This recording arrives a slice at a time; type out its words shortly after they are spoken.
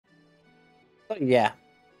Oh, yeah.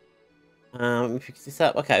 Fix this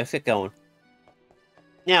up. Okay, let's get going.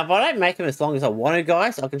 Now, if I don't make them as long as I want to,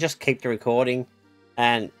 guys, I can just keep the recording,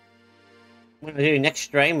 and when I do next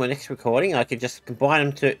stream or next recording, I can just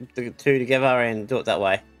combine the two together and do it that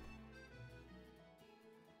way.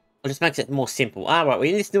 It just makes it more simple. Alright, we're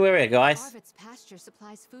in this new area, guys. Arvid's pasture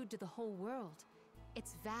supplies food to the whole world.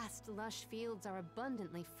 Its vast, lush fields are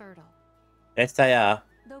abundantly fertile. Yes, they are.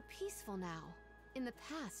 Though peaceful now, in the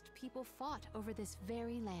past, people fought over this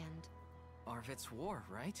very land. Arvid's war,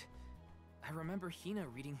 right? I remember Hina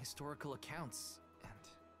reading historical accounts, and...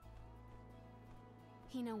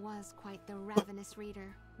 Hina was quite the ravenous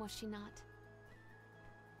reader, was she not?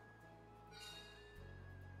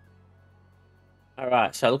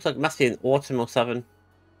 Alright, so it looks like it must be in autumn or something.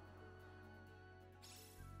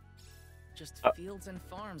 Just fields and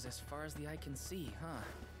farms as far as the eye can see, huh?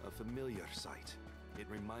 A familiar sight. It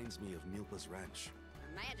reminds me of Milpa's ranch.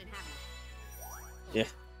 Imagine having Yeah.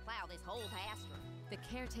 plow this whole pasture. The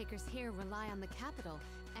caretakers here rely on the capital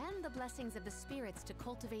and the blessings of the spirits to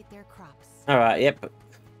cultivate their crops. Alright, yep.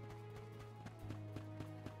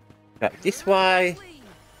 Back this way.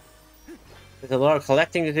 There's a lot of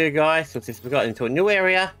collecting to do, guys, since we got into a new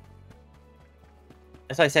area.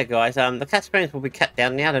 As I said, guys, the cat springs will be cut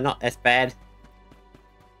down now. They're not as bad.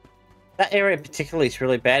 That area particularly is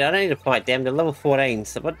really bad. I don't need to fight them. They're level 14.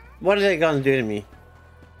 So what are they going to do to me?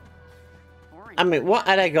 I mean, what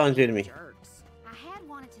are they going to do to me? I had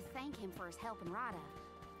wanted to thank him for his help in Rada,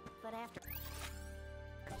 but after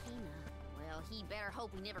Hina, well, he better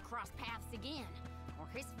hope we never cross paths again, or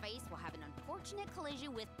his face will have an unfortunate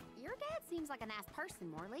collision with... Your dad seems like a nice person,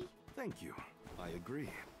 Morley. Thank you. I agree.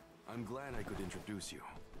 I'm glad I could introduce you.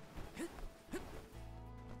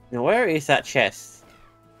 Now, where is that chest?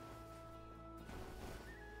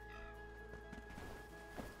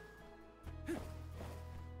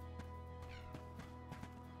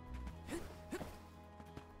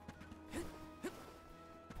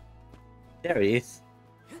 There it is.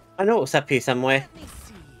 I know it's up here somewhere.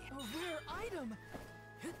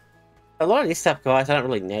 A lot of this stuff, guys, I don't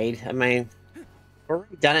really need. I mean, we've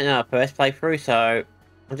already done it in our first playthrough, so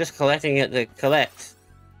I'm just collecting it to collect.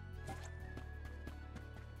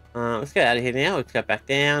 Let's get out of here now. Let's go back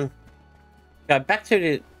down. Go back to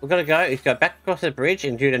the... We've got to go is go back across the bridge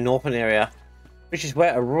and do the northern area, which is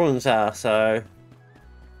where our ruins are, so...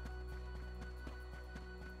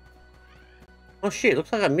 Oh shit,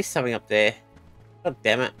 looks like I missed something up there. God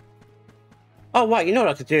damn it. Oh wait, you know what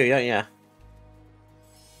I could do, don't you?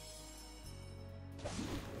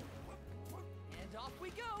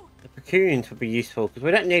 The Precurians would be useful, because we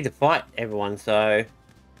don't need to fight everyone, so...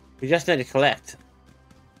 We just need to collect.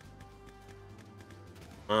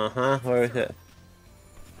 Uh-huh, where is it?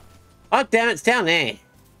 Oh damn, it's down there!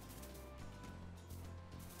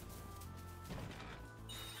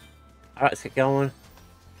 Alright, let's get going.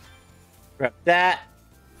 Grab that.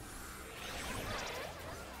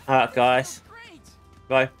 Alright, guys.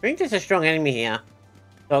 Go. I think there's a strong enemy here.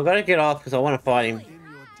 So I've got to get off because I want to fight him.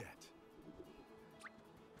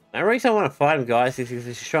 The reason I want to fight him, guys, is because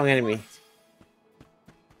he's a strong enemy.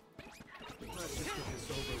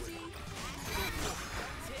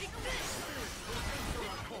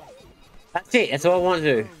 That's it. That's all I want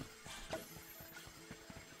to do.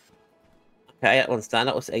 Okay, that one's done.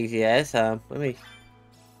 That was easy as. Let me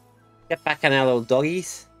get back on our little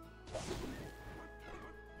doggies.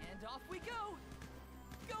 And off we go.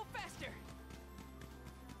 Go faster.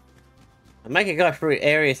 I make it go through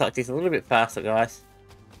areas like this a little bit faster, guys.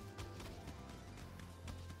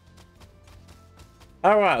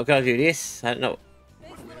 Alright, we've got to do this. I don't know.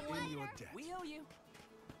 We owe you.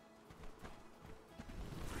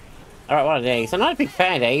 Alright, one of these. I'm not a big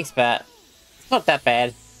fan of these, but it's not that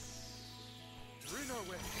bad.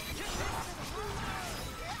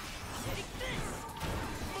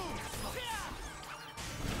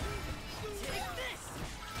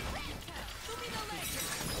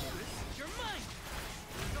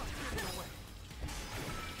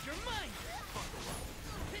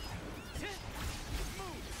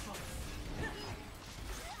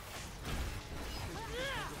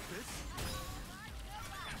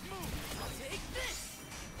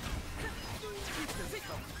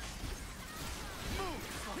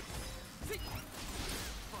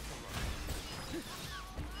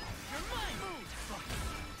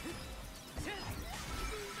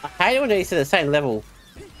 I hate it when these are the same level.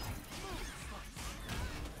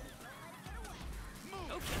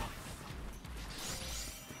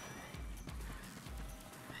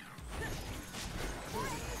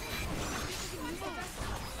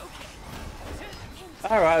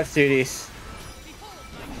 Alright, let's do this.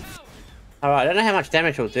 Alright, I don't know how much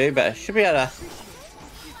damage we'll do, but I should be able to...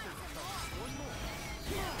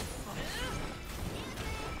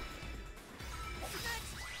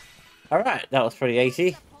 Alright, that was pretty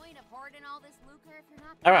easy.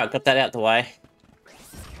 Alright, got that out the way.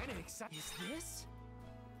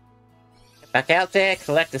 Get back out there,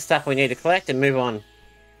 collect the stuff we need to collect, and move on.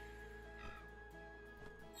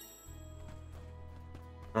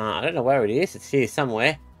 I don't know where it is. It's here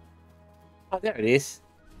somewhere. Oh, there it is.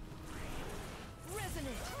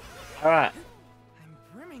 Alright. I'm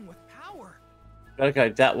brimming with power. Gotta go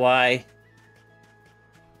that way.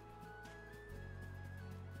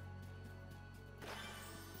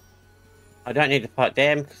 I don't need to fight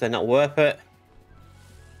them because they're not worth it.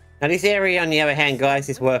 Now this area on the other hand, guys,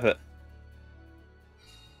 is worth it.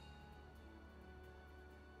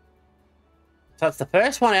 So it's the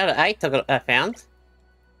first one out of 8 I found.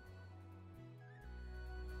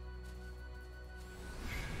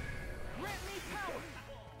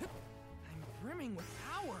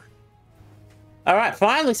 Alright,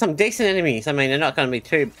 finally some decent enemies. I mean, they're not going to be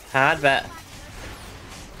too hard, but...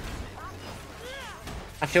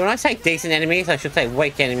 Actually, when I say decent enemies, I should say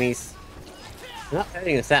weak enemies. They're not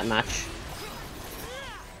hurting us that much.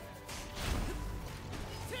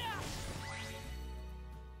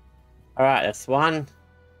 Alright, that's one.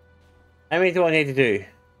 How many do I need to do?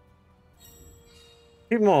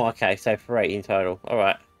 2 more. Okay, so 3 in total.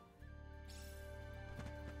 Alright.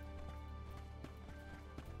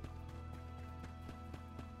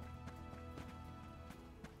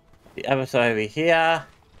 The other side over here.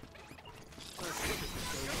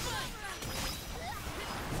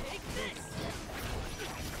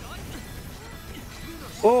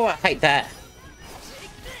 Oh, I hate that.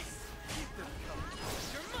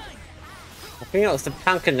 I think it was the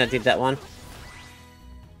pumpkin that did that one.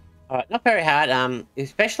 Alright, not very hard.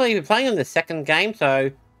 Especially if you're playing on the second game, so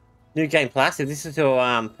New Game Plus. If this is your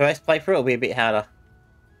first playthrough, it'll be a bit harder.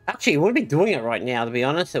 Actually, you wouldn't be doing it right now, to be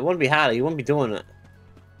honest. It wouldn't be harder. You wouldn't be doing it.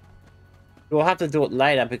 You'll have to do it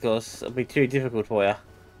later because it'll be too difficult for you.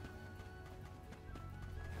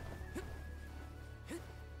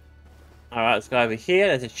 Alright, let's go over here.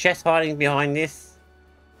 There's a chest hiding behind this.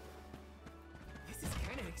 This is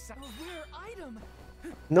kind of exciting. A rare item.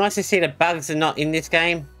 Nice to see the bugs are not in this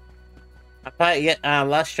game. I played it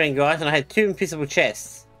last stream, guys, and I had 2 invisible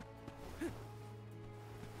chests.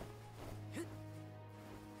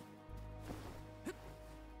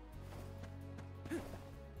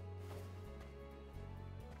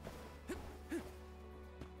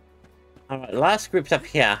 Alright, last group's up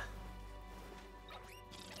here.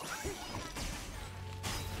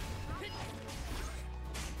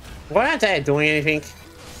 Why aren't they doing anything?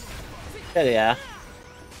 There they are.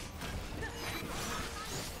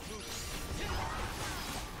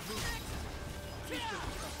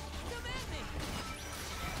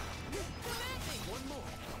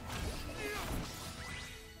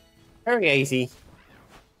 Very easy.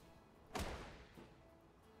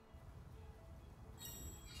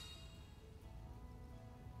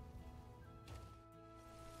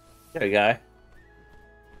 There we go.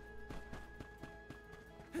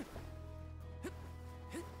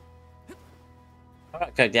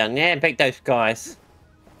 Alright, go down there and beat those guys.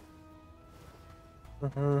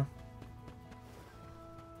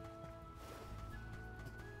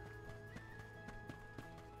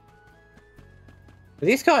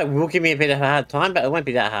 This guy will give me a bit of a hard time, but it won't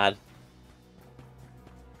be that hard.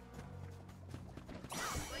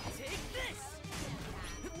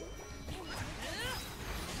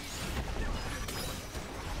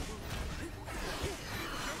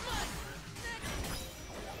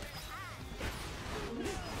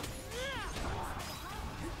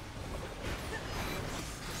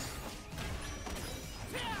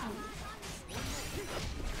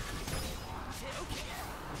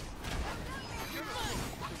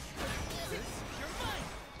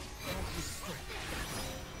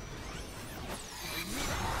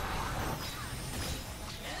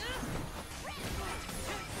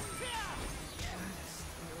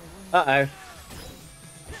 Uh-oh.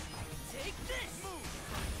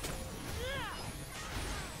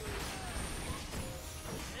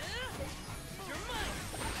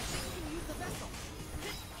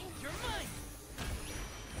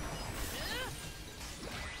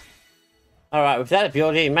 Alright, with that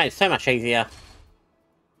ability, it made it so much easier.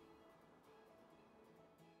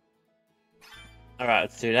 Alright,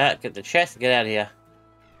 let's do that. Get the chest and get out of here.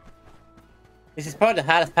 This is probably the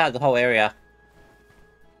hardest part of the whole area.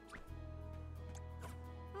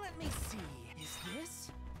 Let me see. Is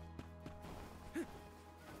this?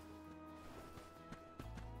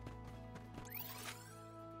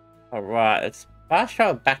 Alright, let's fast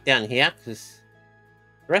travel back down here because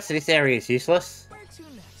the rest of this area is useless. Where to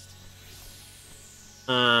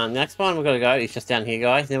next? Next one we're gonna go is just down here,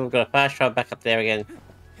 guys. Then we've got to fast travel back up there again.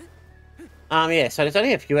 Yeah. So there's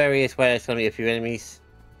only a few areas where there's gonna be a few enemies.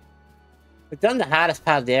 We've done the hardest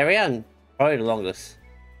part of the area and probably the longest.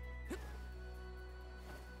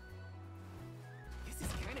 This is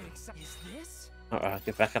kind of exciting. Is this? Alright,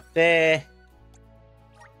 get back up there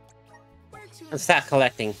Where to and start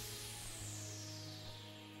collecting.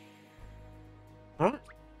 Alright.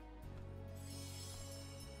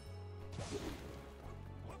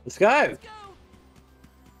 Let's go! Let's go.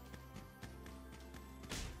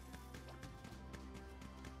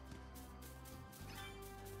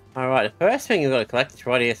 Alright, the first thing you've got to collect is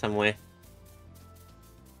right here somewhere.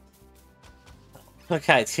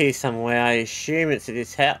 Okay, it's here somewhere. I assume it's at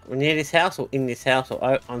this house, near this house, or in this house,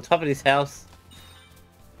 or on top of this house.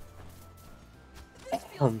 This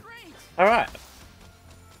feels great. Alright.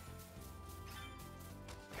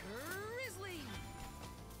 Grizzly.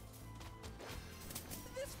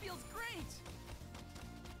 This feels great.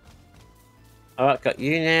 Alright, got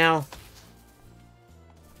you now.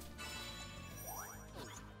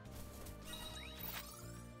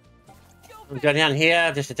 We'll go down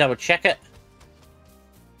here just to double check it.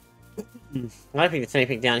 I don't think there's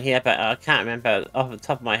anything down here, but I can't remember off the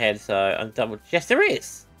top of my head, so I'll double... Yes, there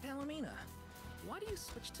is! Palomina, why do you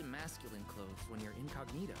switch to masculine clothes when you're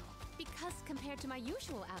incognito? Because compared to my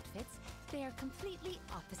usual outfits, they are completely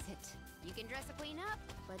opposite. You can dress a queen up,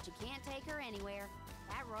 but you can't take her anywhere.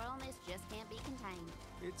 That royalness just can't be contained.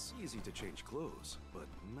 It's easy to change clothes, but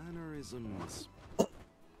mannerisms...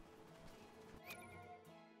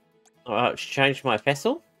 Alright, change my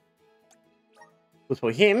vessel. Because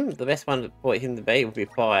for him, the best one for him to be would be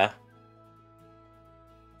fire.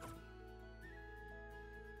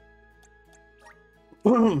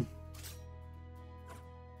 Alright,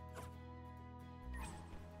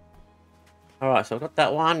 so I've got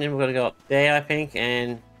that one, and we're gonna go up there, I think,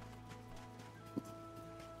 and...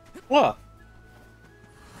 What?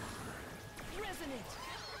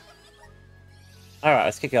 Alright,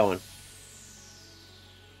 let's keep going.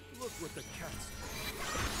 Look what the cats...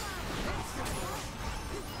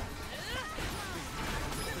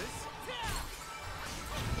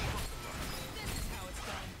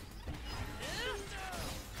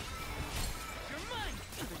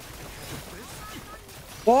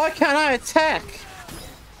 Why can't I attack?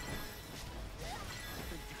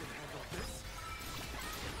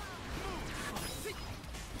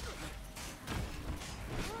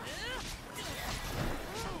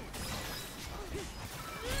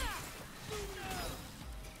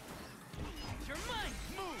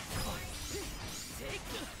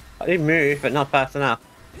 I did move, but not fast enough.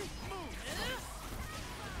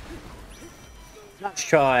 Let's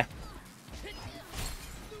try.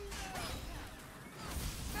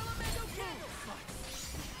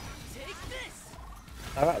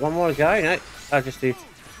 Alright, one more to go. No, I'll just do.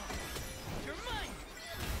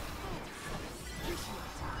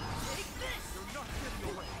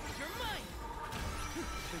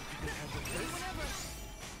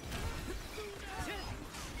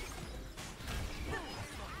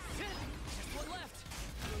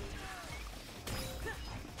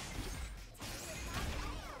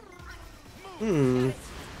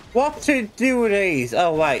 What to do with these?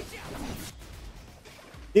 Oh wait.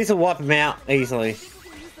 These will wipe them out easily.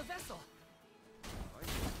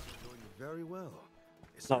 Very well.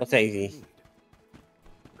 It's not as easy.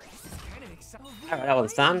 Alright, that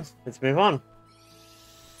one's done. Let's move on.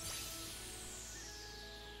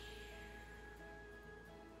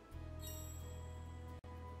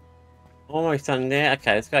 Almost done there.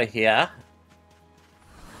 Okay, let's go here.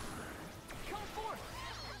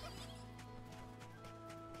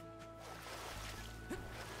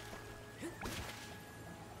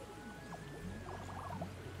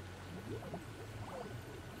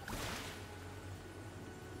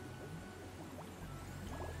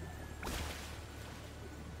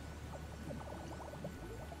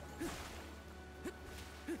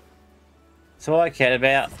 That's all I cared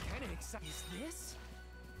about.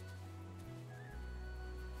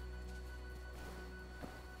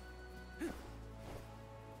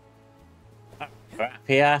 Right up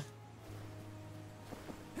here.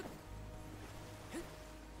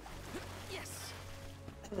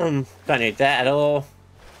 Don't need that at all.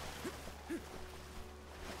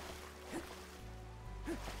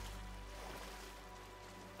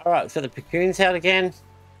 Alright, so the Picoon's out again.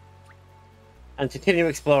 And continue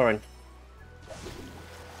exploring.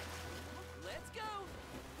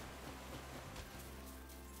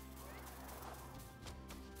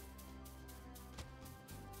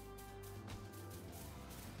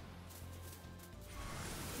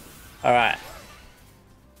 Alright.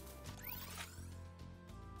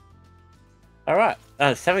 Alright.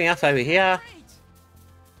 There's something else over here.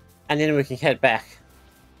 And then we can head back.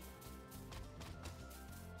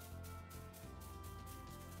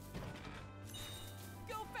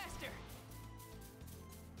 Go faster.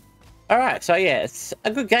 Alright, so yeah, it's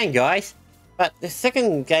a good game, guys. But the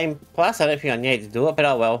second game plus, I don't think I need to do it, but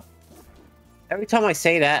oh well. Every time I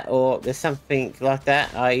see that, or there's something like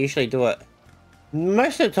that, I usually do it.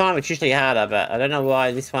 Most of the time it's usually harder, but I don't know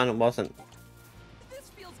why this one wasn't. This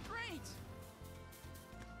feels great.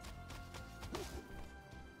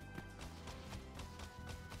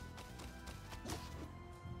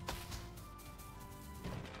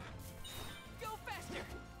 Go faster.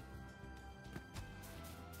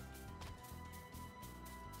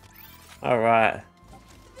 Alright.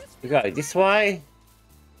 We go this way.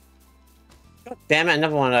 God damn it,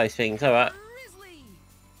 another one of those things, alright. Grizzly!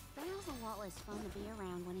 Bale's a lot less fun to be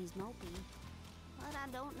around when he's mopey. But I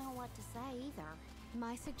don't know what to say either.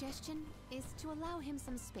 My suggestion is to allow him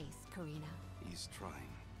some space, Karina. He's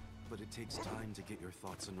trying, but it takes time to get your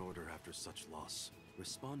thoughts in order after such loss.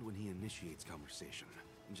 Respond when he initiates conversation,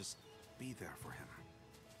 and just be there for him.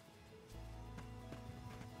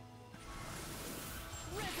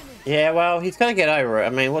 Yeah, well, he's gotta get over it. I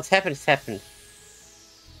mean, what's happened's happened.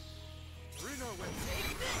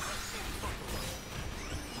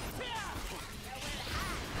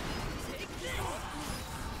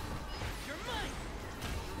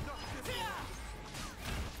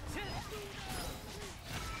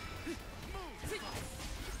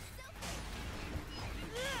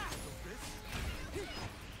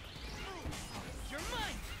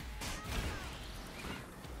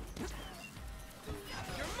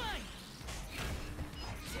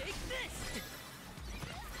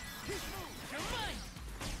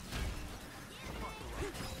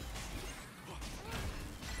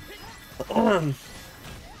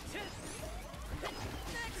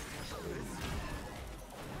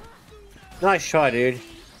 Nice try, dude.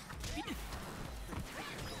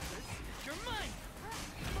 You're mine.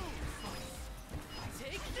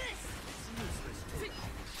 Take this.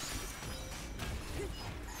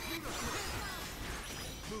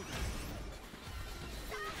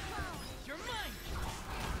 You're mine.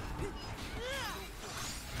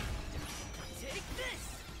 Take this.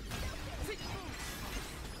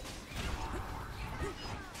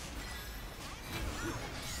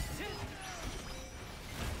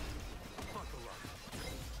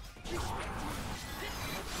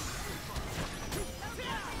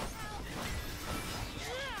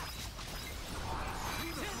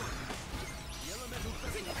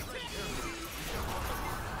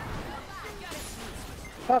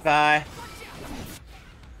 Bye-bye.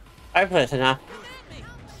 Hopefully that's enough.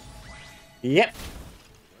 Yep.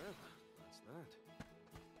 What's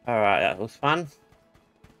that? Alright, that was fun.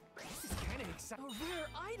 This is kind of exciting. A rare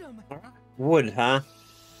item. Wood, huh?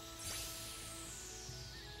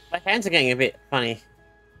 My hands are getting a bit funny.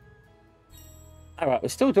 Alright, we're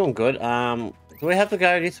still doing good. Do we have to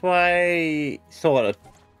go this way? Sort of.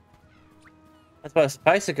 That's where we're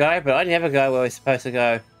supposed to go, but I never go where we're supposed to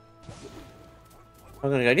go. I'm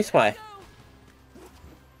gonna go this way.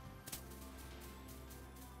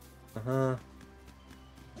 Can't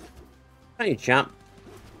you jump?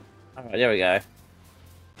 Alright, there we go.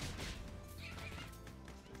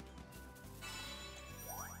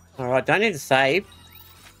 Alright, don't need to save.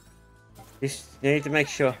 Just need to make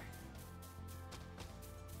sure.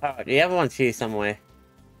 Alright, the other one's here somewhere.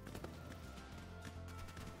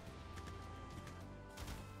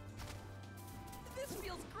 This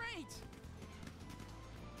feels great.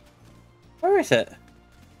 Where is it?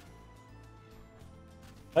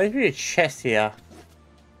 Oh, there's a chest here.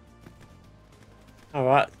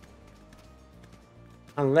 Alright.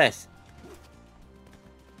 Unless.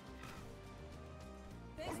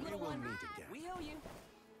 Thanks, little one. We owe you.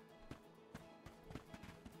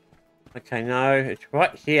 Okay, no, it's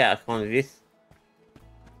right here, kind of this.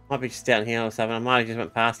 Might be just down here or something. I might have just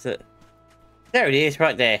went past it. There it is,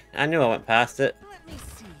 right there. I knew I went past it. Let me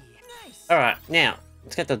see. Nice. Alright, now,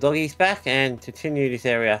 let's get the doggies back and continue this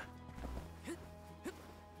area.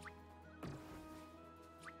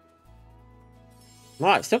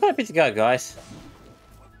 Right, still got a bit to go, guys.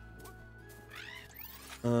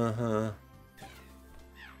 Ramco?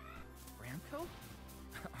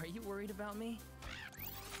 Are you worried about me?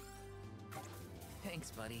 Thanks,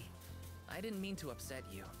 buddy. I didn't mean to upset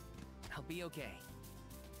you. I'll be okay.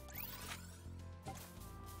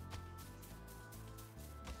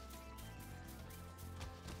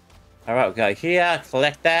 Alright, we'll go here,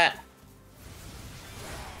 collect that.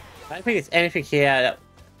 I don't think there's anything here that...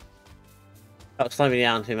 Don't slow me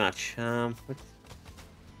down too much. This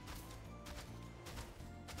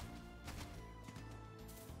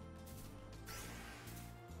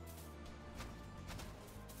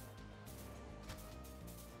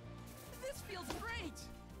feels great.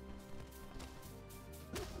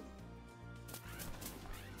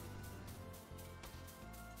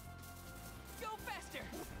 Go faster.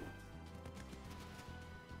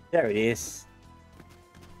 There it is.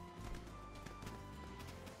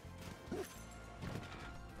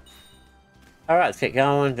 Alright, let's get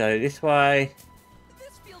going. Go this way.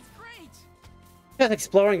 This feels great. Just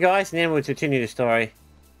exploring, guys, and then we'll continue the story.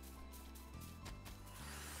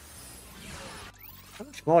 How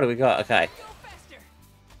much more do we got? Okay. Go faster.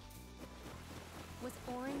 Was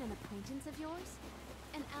Orin an acquaintance of yours?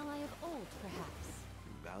 An ally of old, perhaps?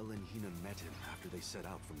 Val and Hina met him after they set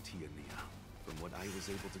out from Tiania. From what I was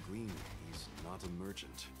able to glean, he's not a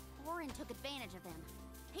merchant. Orin took advantage of them.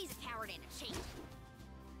 He's a coward and a cheat.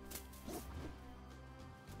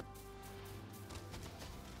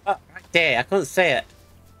 Oh, right there. I couldn't see it.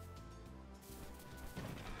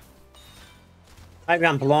 Maybe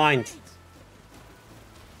I'm blind.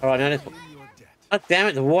 Alright, no, this... In your debt. Oh, damn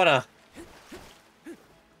it, the water.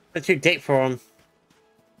 It's too deep for him.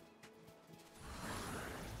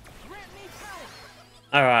 Grant me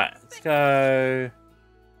power. Alright, let's go...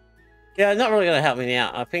 Yeah, not really gonna help me now.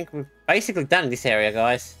 I think we've basically done this area,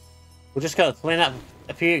 guys. We'll just gotta clean up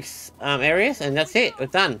a few areas, and that's it. We're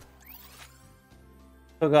done.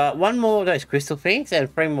 We've got one more of those crystal things and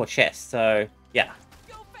 3 more chests, so yeah.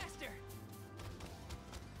 Go faster.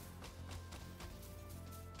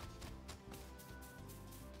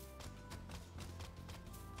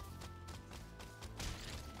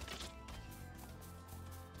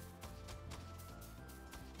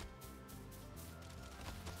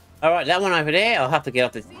 Alright, that one over there, I'll have to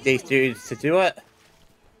get off these dudes to do it.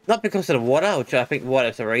 Not because of the water, which I think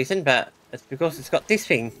water's the reason, but it's because it's got this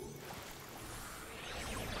thing.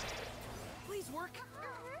 Please work.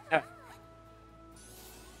 Alright.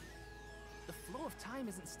 The flow of time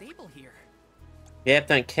isn't stable here. Yep,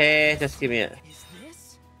 don't care, just give me it. Is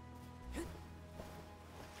this?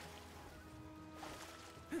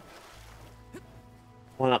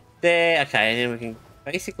 One up there, okay, and then we can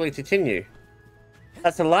basically continue.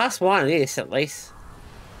 That's the last one of this, at least.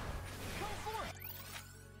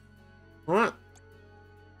 Alright.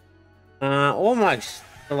 Almost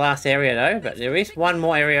the last area though, but there is one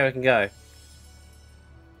more area we can go.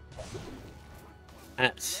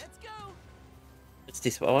 That's Let's go. it's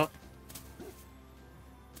this way.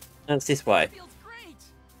 That's this way. Feels great.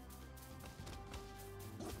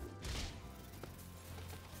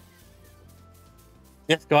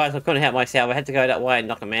 Yes, guys, I couldn't help myself. I had to go that way and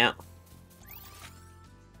knock him out.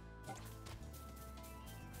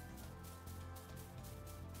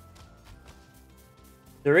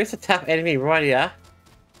 There is a tough enemy right here.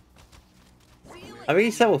 I mean,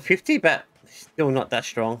 he's level 50, but still not that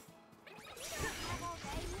strong.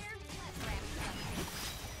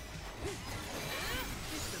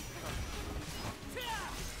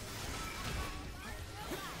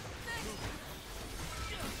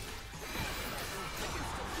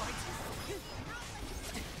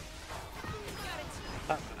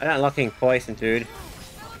 I don't like getting poisoned, dude.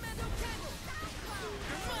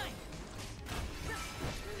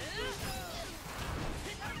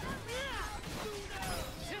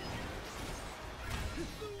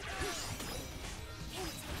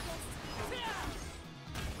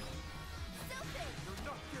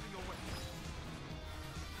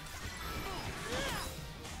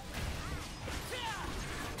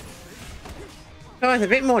 Oh, it's a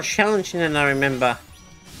bit more challenging than I remember.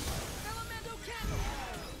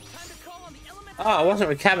 Oh, I wasn't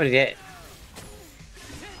recovered yet.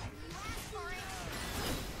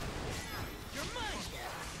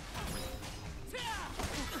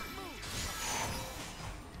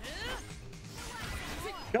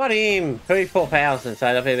 Got him! 34,000, so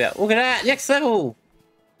that'll be about... Look at that! Next level!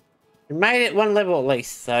 We made it one level at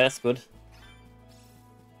least, so that's good.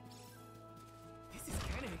 This is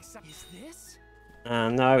kind of exciting. Is this?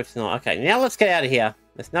 No, it's not. Okay, now let's get out of here.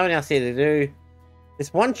 There's no one else here to do.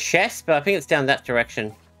 There's one chest, but I think it's down that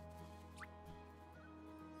direction.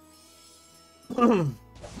 Man,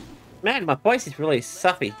 my voice is really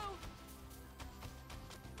stuffy.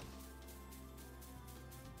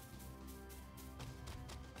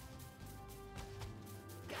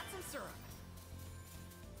 Got some syrup.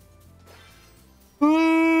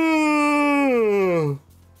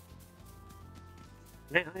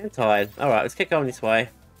 Man, I am tired. Alright, let's keep going this way.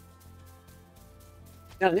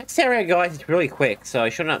 Now, the next area, guys, is really quick, so I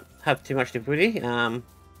should not have too much difficulty.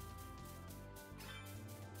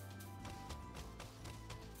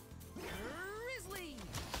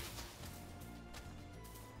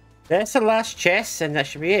 That's the last chest, and that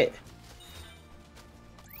should be it.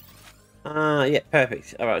 Yeah,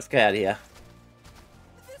 perfect. Alright, let's get out of here.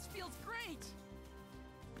 This feels great.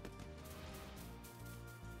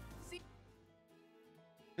 See,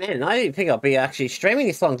 Man, I didn't think I'd be actually streaming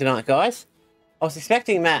this long tonight, guys. I was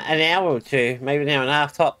expecting about an hour or two, maybe an hour and a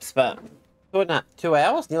half tops, but 2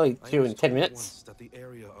 hours, nearly I 2 was and 10 told minutes. once that the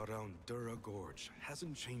area around Dura Gorge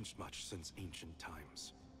hasn't changed much since ancient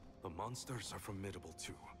times. The monsters are formidable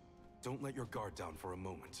too. Don't let your guard down for a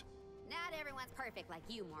moment. Not everyone's perfect like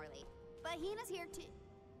you, Morley. But Hina's here too.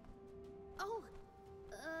 Oh,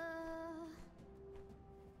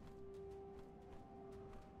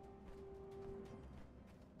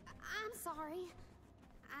 I'm sorry.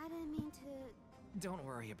 I didn't mean to... don't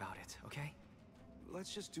worry about it, okay?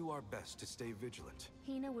 Let's just do our best to stay vigilant.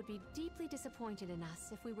 Hina would be deeply disappointed in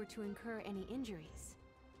us if we were to incur any injuries.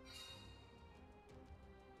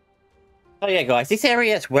 Oh yeah, guys, this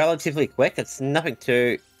area is relatively quick. It's nothing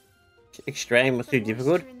too extreme or too The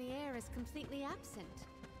difficult. moisture in the air is completely absent,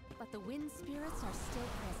 but the wind spirits are still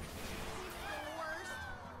present. It's the worst.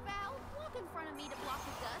 Val, walk in front of me to block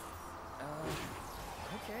the dust.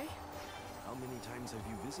 Okay. How many times have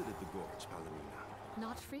you visited the gorge, Palomina?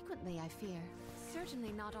 Not frequently, I fear.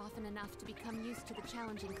 Certainly not often enough to become used to the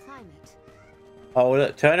challenging climate. Oh,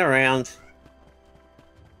 look, turn around.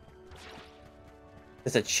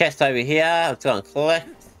 There's a chest over here. Let's go and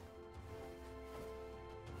collect.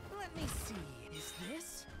 Let me see. Is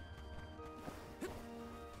this?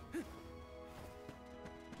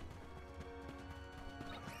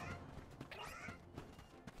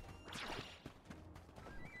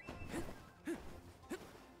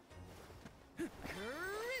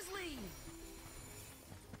 Grizzly!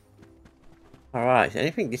 Alright,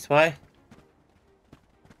 anything this way?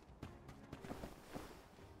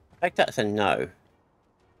 I think that's a no.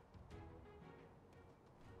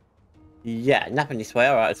 Yeah, nothing this way.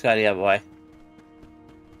 Alright, let's go the other way.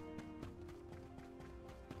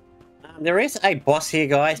 There is a boss here,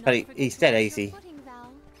 guys, but Not forget he's to dead watch your easy. footing,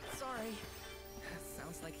 Val. Sorry.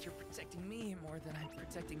 Sounds like you're protecting me more than I'm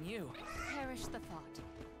protecting you. Perish the thought.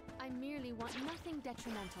 I merely want nothing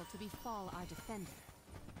detrimental to befall our defender.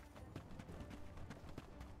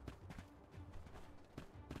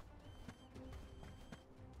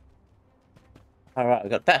 Alright,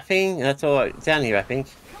 I've got that thing. That's all down here, I think.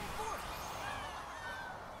 Is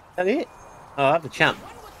that it? Oh, I have to jump.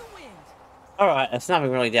 Run with the wind. Alright, there's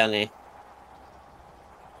nothing really down there.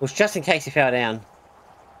 Well, just in case he fell down.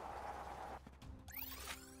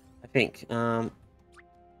 I think.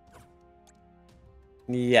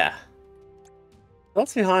 Yeah.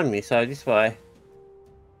 What's behind me? So this way.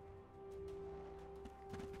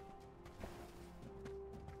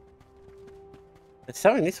 There's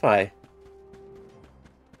something this way.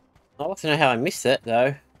 I want to know how I missed it,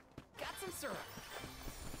 though. Got some syrup.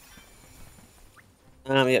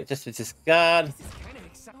 Yeah, just to discard. This is kind of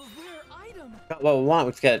exciting. A rare item. Got what we want,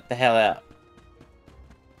 let's get the hell out.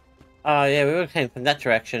 Oh yeah, we would have came from that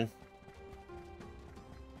direction.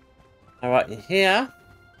 Alright, here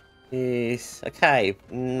is a cave.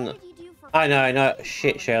 What did you do for... I know,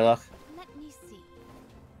 shit, Sherlock. Let me see.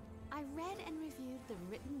 I read and reviewed the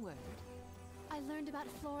written word. I learned about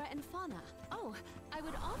flora and fauna. Oh, I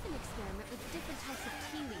would often experiment with different types of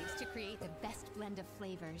tea leaves to create the best blend of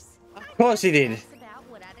flavors. Of course he did. That's about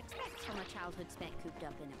what I'd expect from a childhood spent cooped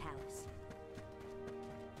up in a palace.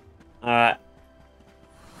 Alright.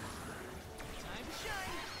 Time to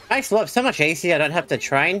shine. Makes life so much easier, I don't have to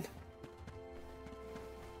train.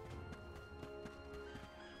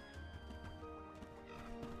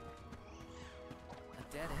 A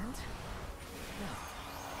dead end? No.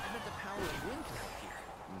 I bet the power of wind can help here.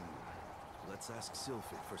 Let's ask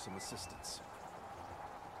Sylphid for some assistance.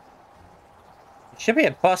 Should be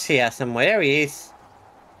a boss here somewhere. There he is.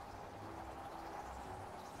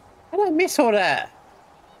 How did I miss all that?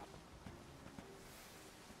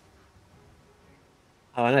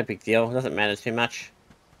 Oh, no big deal. Doesn't matter too much.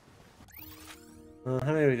 How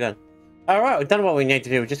many have we done? Alright, we've done what we need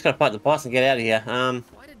to do. We've just got to fight the boss and get out of here.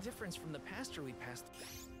 Quite a difference from the pasture we passed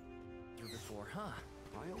through before, huh?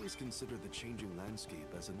 I always consider the changing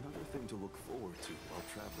landscape as another thing to look forward to while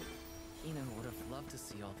traveling. Hina would have loved to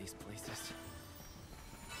see all these places.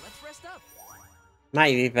 Let's rest up.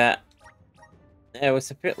 Maybe, but... It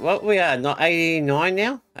was a bit... What we are? Not 89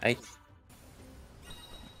 now? 8...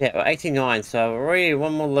 Yeah, we're 89, so we're already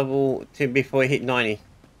one more level to before we hit 90.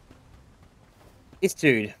 This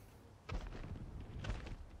dude.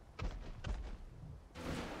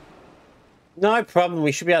 No problem,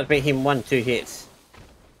 we should be able to beat him 1-2 hits.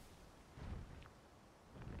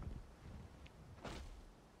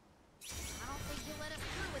 I don't think you'll let us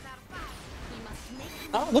through without a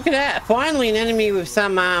Oh, look at that! Finally an enemy with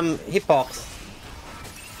some hitbox.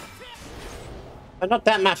 But not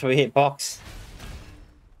that much of a hitbox.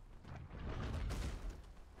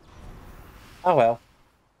 Oh well.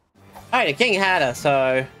 Alright, they're getting harder,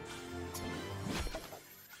 so...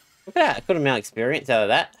 Look at that, good amount of experience out of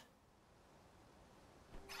that.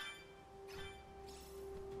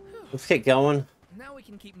 Let's keep going. Now we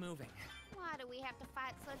can keep moving. Why do we have to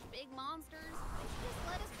fight such big monsters? They should just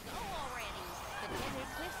let us go already. The desert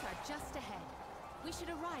cliffs are just ahead. We should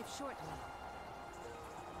arrive shortly.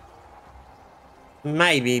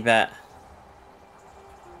 Maybe, but...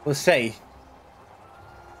 We'll see.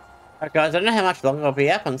 Alright guys, I don't know how much longer I'll be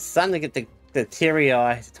up. I'm starting to get the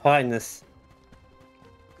teary-eye tiredness.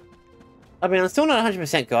 I mean, I'm still not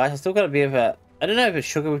 100% guys. I still got a bit of a... I don't know if it's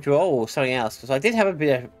sugar withdrawal or something else. Because I did have a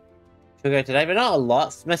bit of sugar today, but not a lot.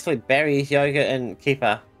 It's mostly berries, yogurt, and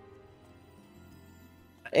kefir.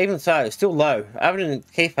 Even so, it's still low. Other than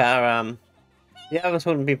kefir, the others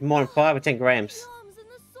wouldn't be more than 5 or 10 grams. Drums in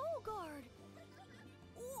the Soul Guard.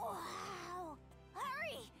 Wow!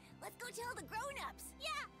 Hurry! Let's go tell the grown-ups. Yeah,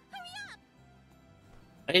 hurry up!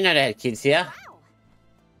 I didn't know they had kids here. Wow!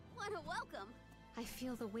 What a welcome. I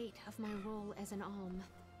feel the weight of my role as an alm.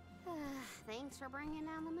 Thanks for bringing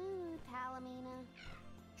down the mood, Palomina.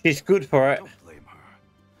 She's good for it. Don't blame her.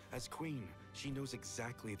 As queen, she knows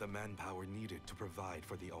exactly the manpower needed to provide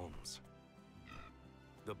for the alms.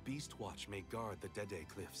 The Beast Watch may guard the Dede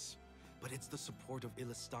Cliffs, but it's the support of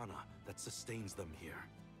Illistana that sustains them here.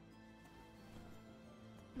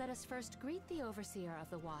 Let us first greet the Overseer of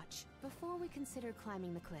the Watch before we consider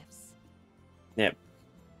climbing the cliffs. Yep.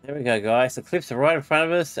 There we go, guys. The cliffs are right in front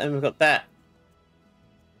of us, and we've got that.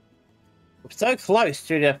 We're so close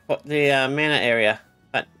to the manor area,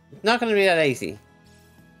 but it's not going to be that easy.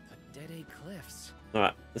 The Dede Cliffs.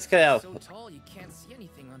 Alright, let's get out. So tall you can't see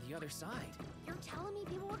anything on the other side. You're telling me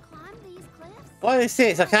people would climb these cliffs? What is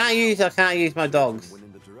this? I can't use my dogs. When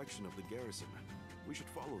in the direction of the garrison, we should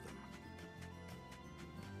follow them.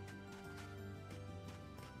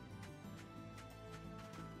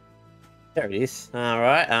 There it is.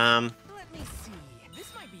 Alright, Let me see.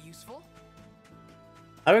 This might be useful.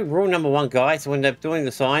 I think rule number 1, guys, when they're doing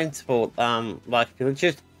the signs for, like,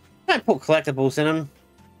 villages, don't put collectibles in them.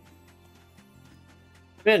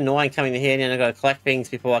 It's a bit annoying coming in here and then I've got to collect things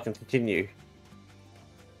before I can continue.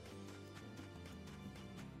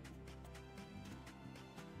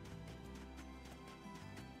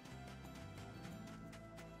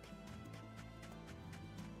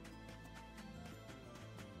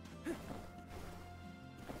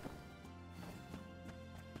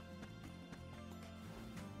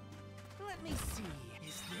 Let me see.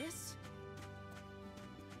 Is this?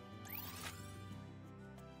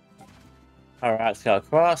 Alright, let's go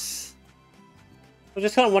across. We'll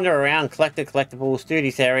just kind of wander around, collect the collectibles, do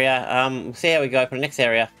this area. We'll see how we go for the next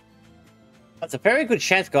area. That's a very good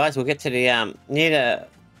chance, guys. We'll get to the, near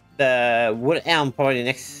the Wood Elm probably the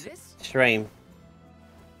next stream.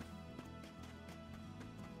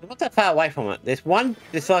 We're not that far away from it. There's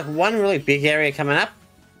like one really big area coming up.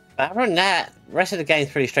 But other than that, the rest of the game's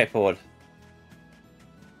pretty straightforward.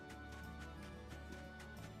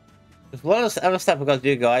 There's a lot of other stuff we've got to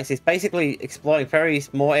do, guys. It's basically exploring very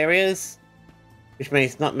small areas, which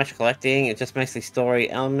means not much collecting. It's just mostly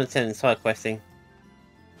story elements and side questing.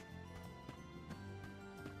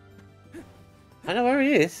 I know where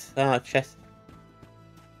it is. Oh, chest.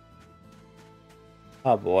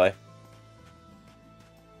 Oh boy.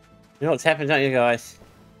 You know what's happened, don't you, guys?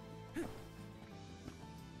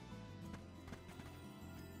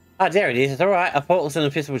 Oh, there it is. It's alright. I thought it was an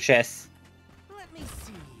invisible chest. Let me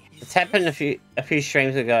see. It's happened a few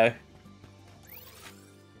streams ago.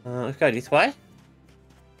 Let's go this way.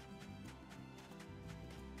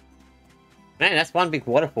 Man, that's one big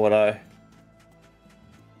waterfall though.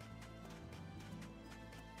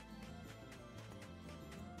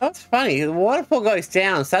 That's funny. The waterfall goes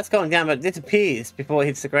down, starts going down, but disappears before it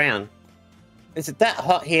hits the ground. Is it that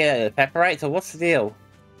hot here that it evaporates, or what's the deal?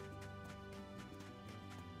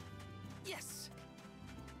 Yes.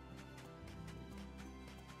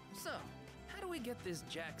 So, how do we get this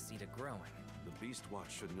jack seed growing? The Beast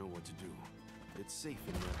Watch should know what to do. It's safe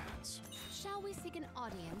in their hands. Shall we seek an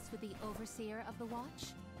audience with the Overseer of the Watch?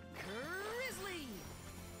 Grizzly!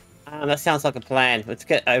 That sounds like a plan. Let's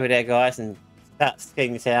get over there, guys, and start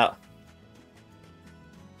getting this out.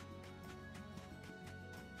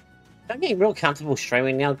 I'm getting real comfortable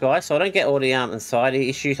streaming now, guys, so I don't get all the anxiety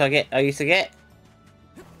issues I used to get.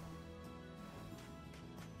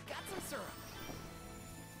 Got some syrup.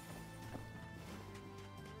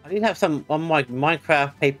 I did have some on my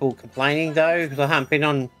Minecraft people complaining though, because I haven't been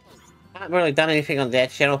on I haven't really done anything on their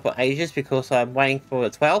channel for ages because I'm waiting for the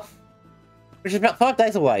 12th, which is about 5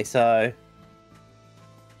 days away, so...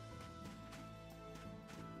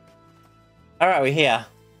 Alright, we're here.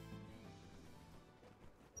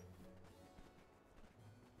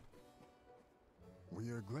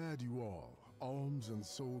 We are glad you all, Alms and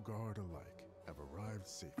Soul Guard alike, have arrived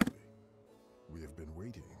safely. We have been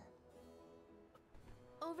waiting.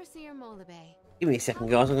 Overseer Molybay. Give me a second,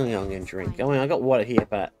 guys. I'm gonna go and get a drink. I mean, I got water here,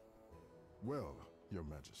 but... Well, Your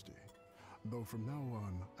Majesty, though from now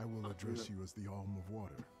on, I will address you as the Alm of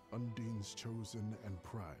Water, Undine's chosen and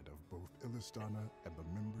pride of both Illistana and the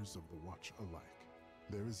members of the Watch alike.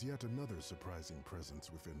 There is yet another surprising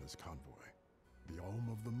presence within this convoy, the Alm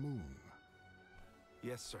of the Moon.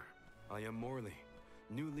 Yes, sir. I am Morley,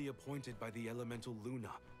 newly appointed by the elemental Luna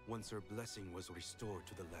once her blessing was restored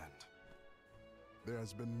to the land. There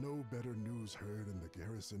has been no better news heard in the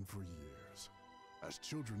garrison for years. As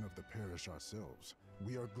children of the parish ourselves,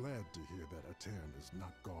 we are glad to hear that Aetern is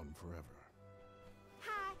not gone forever.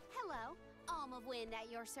 Hi, hello. Alm of Wind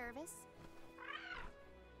at your service.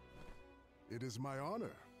 It is my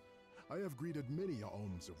honor. I have greeted many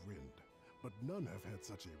Alms of Wind, but none have had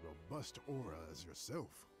such a robust aura as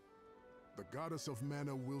yourself. The goddess of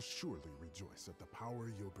mana will surely rejoice at the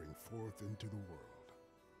power you'll bring forth into the world.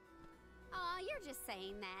 Aw, you're just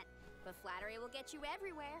saying that. But flattery will get you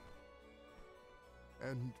everywhere.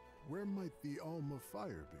 And where might the Alm of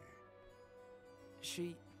Fire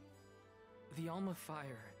be? The Alm of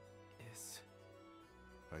Fire is...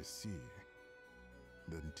 I see.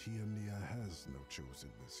 Then Tiania has no chosen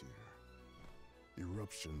this year.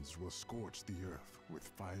 Eruptions will scorch the earth with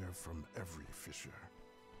fire from every fissure.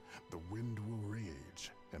 The wind will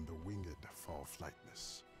rage, and the winged fall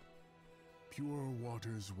flightless. Pure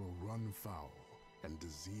waters will run foul, and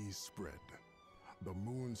disease spread. The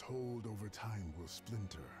moon's hold over time will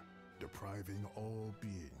splinter, depriving all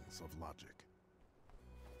beings of logic.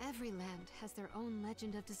 Every land has their own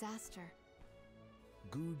legend of disaster.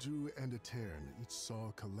 Guju and Aetern each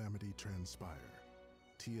saw calamity transpire.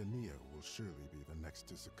 Tiania will surely be the next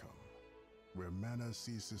to succumb. Where mana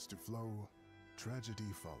ceases to flow,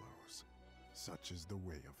 tragedy follows. Such is the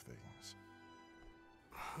way of things.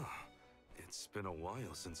 It's been a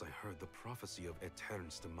while since I heard the prophecy of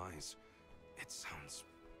Aetern's demise. It sounds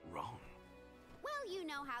wrong. Well, you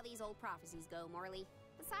know how these old prophecies go, Morley.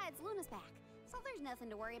 Besides, Luna's back, so there's nothing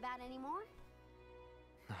to worry about anymore.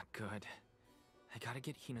 Not good. I gotta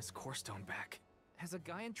get Hina's core stone back. Has a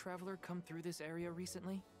Gaian traveler come through this area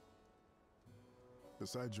recently?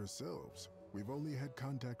 Besides yourselves, we've only had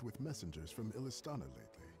contact with messengers from Illistana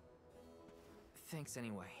lately. Thanks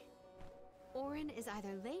anyway. Orin is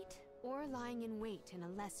either late or lying in wait in a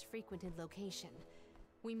less frequented location.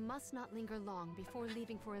 We must not linger long before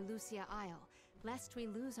leaving for Elucia Isle, lest we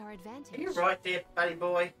lose our advantage. You're right there, buddy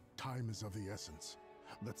boy. Time is of the essence.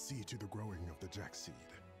 Let's see to the growing of the Jack Seed.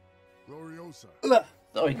 Gloriosa. Ugh,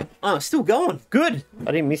 sorry. Oh, it's still going. Good.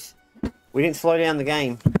 I didn't miss. We didn't slow down the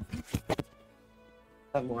game.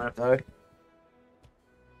 That might have though.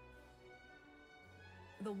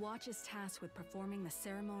 The Watch is tasked with performing the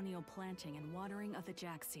ceremonial planting and watering of the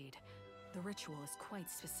Jack Seed. The ritual is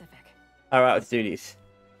quite specific. Alright, let's do this.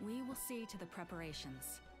 We will see to the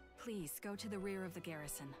preparations. Please go to the rear of the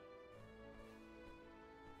garrison.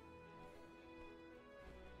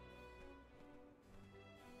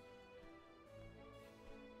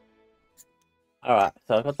 Alright,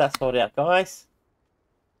 so I've got that sorted out, guys.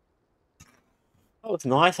 Oh, it's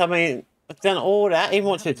nice. I mean, I've done all that, even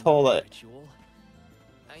once it's taller. Ritual.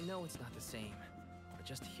 I know it's not the same, but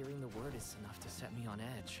just hearing the word is enough to set me on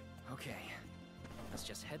edge. Okay, let's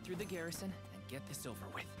just head through the garrison and get this over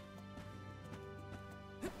with.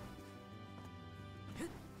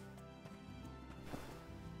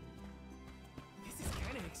 This is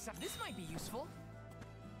kind of exciting. This might be useful.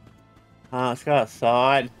 Let's go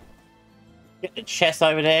outside. Get the chest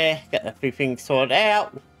over there. Get a few things sorted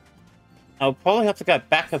out. I'll probably have to go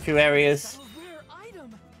back a few areas.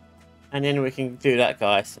 And then we can do that,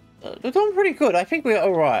 guys. They're doing pretty good. I think we're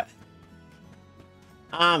alright.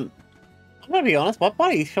 I'm gonna be honest, my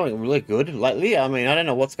body is feeling really good lately. I mean, I don't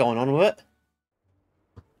know what's going on with it.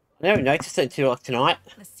 I never noticed it until like tonight.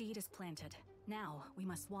 The seed is planted. Now we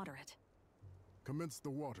must water it. Commence the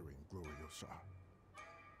watering, Gloriosa.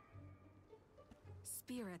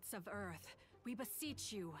 Spirits of Earth, we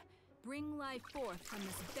beseech you, bring life forth from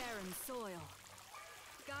this barren soil.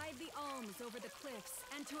 Guide the alms over the cliffs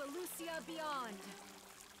and to Elucia beyond.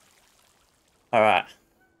 Alright.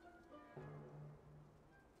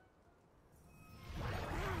 Wow,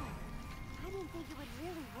 I didn't think it would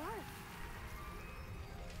really work.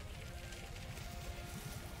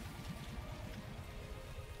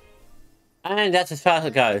 And that's as far as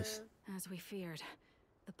it goes. As we feared,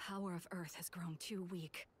 the power of Earth has grown too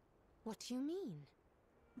weak. What do you mean?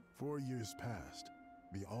 4 years passed.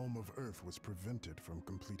 The Alm of Earth was prevented from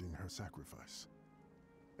completing her sacrifice.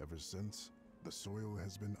 Ever since, the soil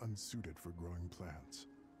has been unsuited for growing plants,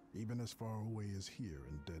 even as far away as here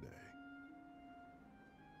in Dede.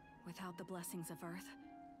 Without the blessings of Earth,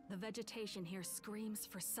 the vegetation here screams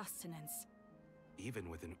for sustenance. Even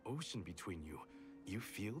with an ocean between you, you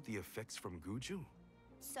feel the effects from Guju?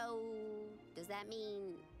 So, does that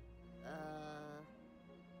mean,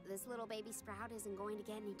 this little baby sprout isn't going to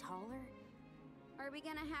get any taller? Are we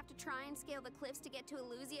gonna have to try and scale the cliffs to get to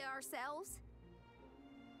Elusia ourselves?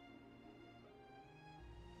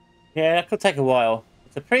 Yeah, that could take a while.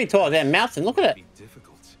 It's a pretty tall damn mountain. Look at it. Be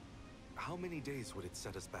difficult. How many days would it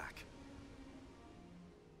set us back?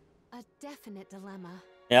 A definite dilemma.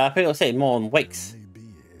 Yeah, I think it'll say more in weeks. There may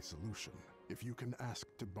be a solution. If you can ask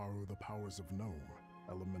to borrow the powers of Gnome,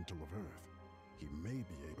 Elemental of Earth, he may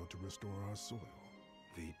be able to restore our soil.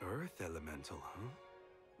 The Earth Elemental, huh?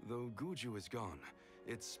 Though Guju is gone,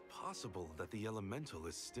 it's possible that the Elemental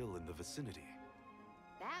is still in the vicinity.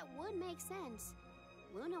 That would make sense.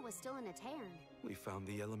 Luna was still in a Terran. We found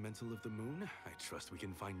the Elemental of the Moon. I trust we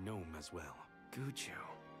can find Gnome as well. Guju.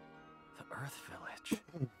 The Earth Village.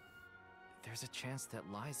 There's a chance that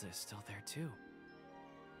Liza is still there too.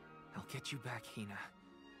 I'll get you back, Hina.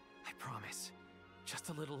 I promise. Just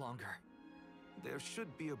a little longer. There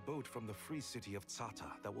should be a boat from the free city of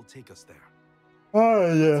Tsata that will take us there.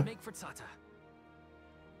 Oh, yeah. Let's make for Tsata.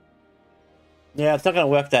 Yeah, it's not going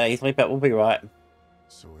to work that easily, but we'll be right.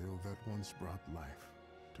 Soil that once brought life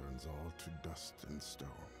turns all to dust and stone.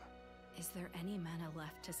 Is there any mana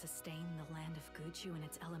left to sustain the land of Guju and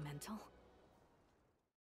its elemental?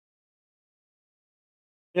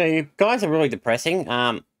 Yeah, you guys are really depressing.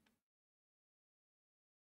 I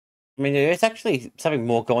mean, there's actually something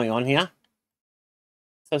more going on here.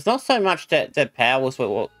 So it's not so much that the powers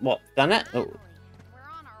were what done it. Finally, we're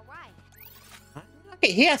on our way. Look at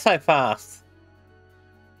here so fast.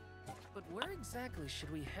 But where exactly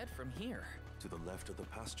should we head from here? To the left of the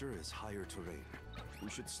pasture is higher terrain. We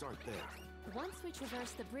should start there. Once we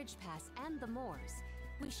traverse the bridge pass and the moors,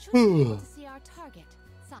 we should be able to see our target.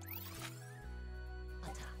 Tsata.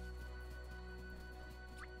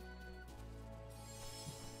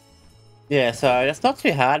 Yeah, so that's not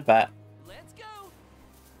too hard, but Let's go!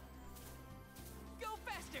 Go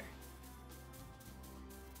faster!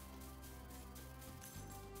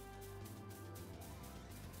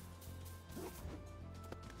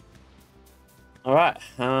 all right.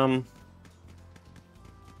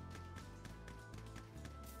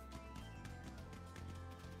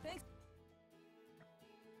 Thanks.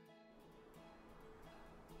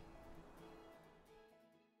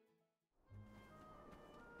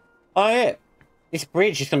 Oh yeah, this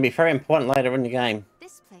bridge is going to be very important later in the game.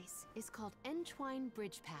 This place is called Entwine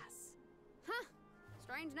Bridge Pass. Huh.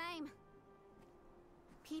 Strange name.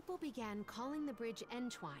 People began calling the bridge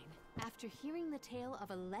Entwine after hearing the tale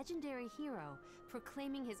of a legendary hero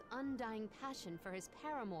proclaiming his undying passion for his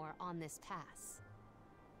paramour on this pass.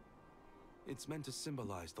 It's meant to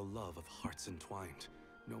symbolize the love of hearts entwined,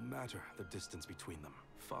 no matter the distance between them.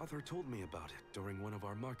 Father told me about it during one of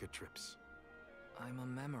our market trips. I'm a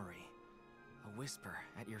memory. A whisper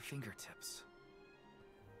at your fingertips.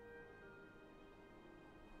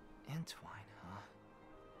 Entwine, huh?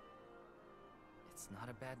 It's not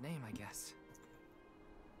a bad name, I guess.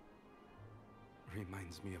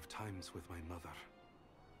 Reminds me of times with my mother.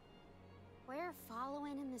 We're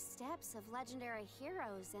following in the steps of legendary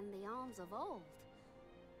heroes and the alms of old.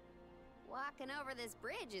 Walking over this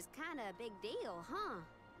bridge is kinda a big deal, huh?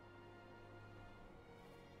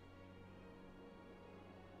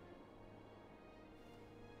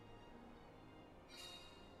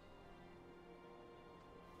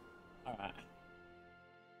 All right.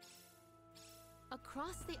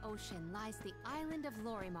 Across the ocean lies the island of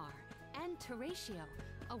Lorimar and Teratio,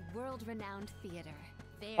 a world-renowned theater.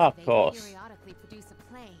 There Of they course. periodically produce a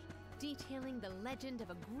play detailing the legend of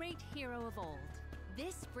a great hero of old.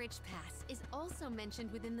 This bridge pass is also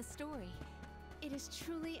mentioned within the story. It is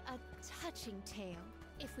truly a touching tale.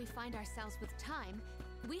 If we find ourselves with time,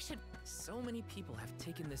 we should... So many people have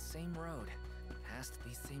taken this same road, past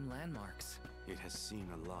these same landmarks. It has seen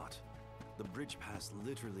a lot. The bridge pass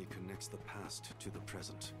literally connects the past to the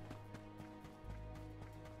present.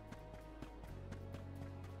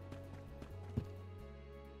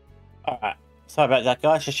 All right. Sorry about that,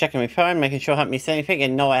 guys. Just checking my phone, making sure I haven't missed anything,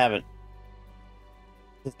 and no, I haven't.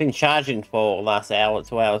 It's been charging for the last hour,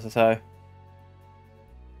 2 hours or so.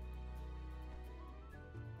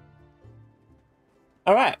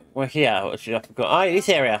 Alright, we're here. What should I forgot? Oh, this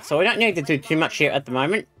area. So we don't need to do too much here at the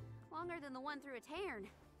moment. Longer than the one through a cairn.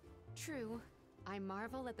 True. I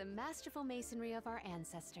marvel at the masterful masonry of our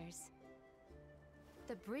ancestors.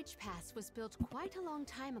 The bridge pass was built quite a long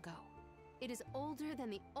time ago. It is older than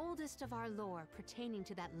the oldest of our lore pertaining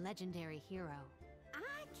to that legendary hero.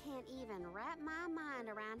 I can't even wrap my mind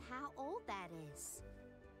around how old that is.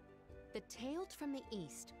 The Tailed from the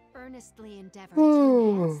East earnestly endeavored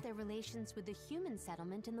to enhance their relations with the human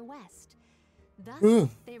settlement in the West. Thus,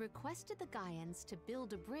 they requested the Gaians to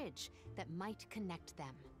build a bridge that might connect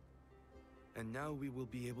them. And now we will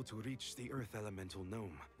be able to reach the Earth Elemental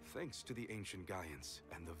Gnome, thanks to the ancient Gaians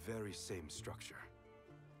and the very same structure.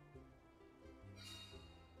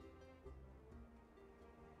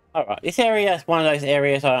 Alright, this area is one of those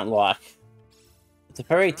areas I don't like. It's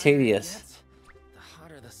very tedious. The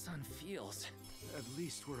hotter the sun feels. At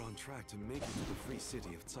least we're on track to make it to the free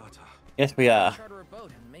city of Tsata. Yes, we are. Charter a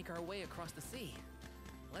boat and make our way across the sea.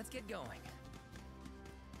 Let's get going.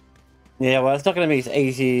 Yeah, well, it's not going to be as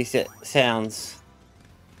easy as it sounds.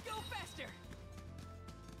 Go faster!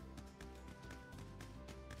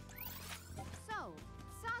 So,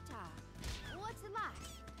 Tsata, what's it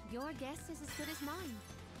like? Your guess is as good as mine.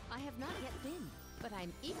 I have not yet been, but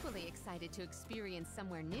I'm equally excited to experience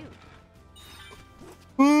somewhere new.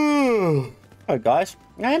 Oh, guys,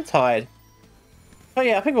 I am tired. Oh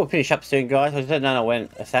yeah, I think we'll finish up soon, guys. I just don't know when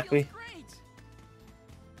exactly.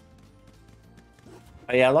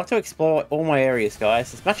 But yeah, I like to explore all my areas,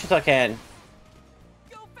 guys, as much as I can.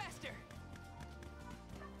 Go faster!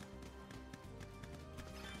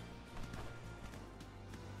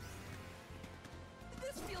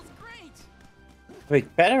 This feels great! It'd be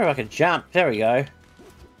better if I could jump. There we go.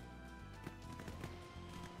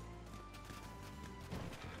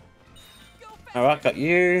 Alright, got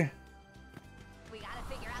you. We gotta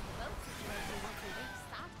figure out the boat situation once we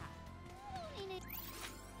reach Tsata.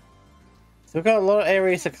 So we've got a lot of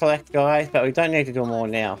areas to collect, guys, but we don't need to do them all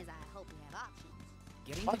now. I hope we have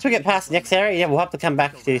options. Once we get past the next area, yeah, we'll have to come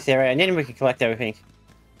back to this area, and then we can collect everything.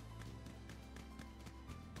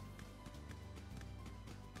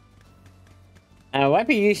 And I won't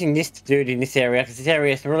be using this dude in this area, because this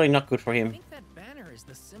area is really not good for I him. think that banner is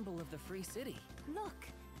the symbol of the free city. Look,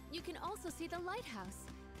 you can also see the lighthouse.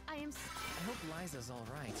 I I hope Liza's all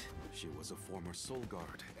right. She was a former Soul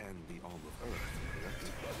Guard and the Alm of Earth,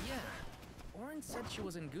 correct? Yeah. Orin said she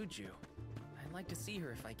was in Guju. I'd like to see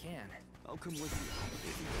her if I can. I'll come with you,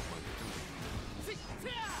 if you don't mind me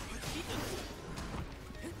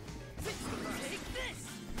doing. Take this!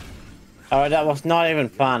 Alright, that was not even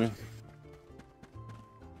fun.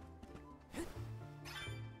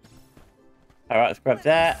 Alright, let's grab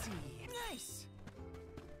that. Nice.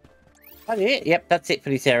 That's it. Yep, that's it for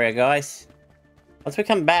this area, guys. Once we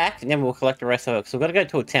come back, and then we'll collect the rest of it. So we've got to go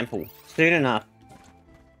to a temple soon enough.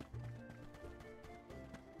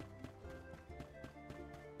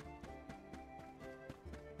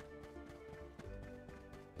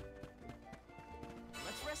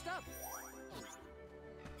 Let's rest up.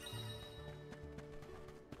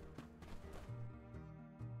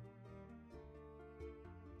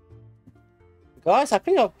 Guys, I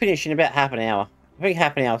think I'll finish in about half an hour. I think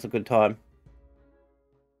half an hour is a good time.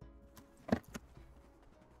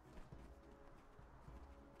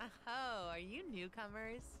 Oh, are you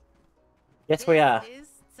newcomers? Yes, we are. This is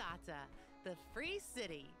Tsata, the free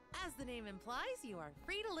city. As the name implies, you are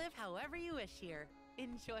free to live however you wish here.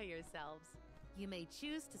 Enjoy yourselves. You may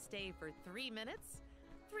choose to stay for 3 minutes,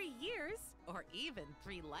 3 years, or even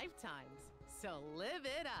 3 lifetimes. So live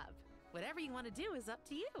it up. Whatever you want to do is up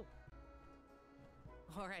to you.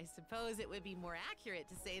 Or I suppose it would be more accurate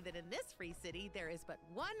to say that in this free city, there is but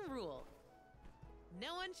one rule.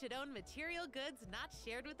 No one should own material goods not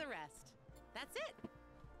shared with the rest. That's it.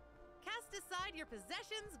 Cast aside your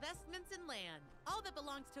possessions, vestments, and land. All that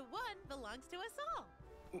belongs to one belongs to us all.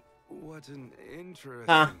 What an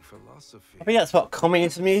interesting philosophy. I think that's what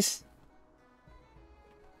communism is.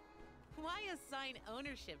 Why assign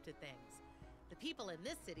ownership to things? The people in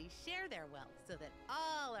this city share their wealth so that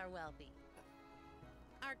all are wealthy.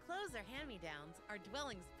 Our clothes are hand-me-downs, our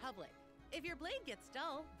dwellings public. If your blade gets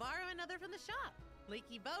dull, borrow another from the shop.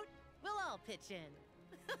 Leaky boat, we'll all pitch in.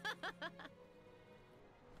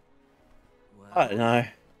 Well, I don't know.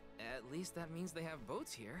 at least that means they have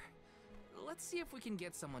boats here. Let's see if we can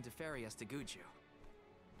get someone to ferry us to Guju.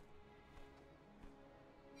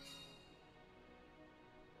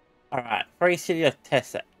 Alright, free city of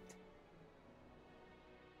Tessat.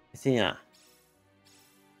 Athena.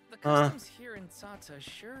 The customs here in Tsata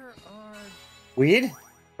sure are Weird?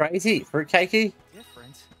 Crazy? Fruitcakey?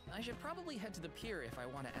 different. I should probably head to the pier if I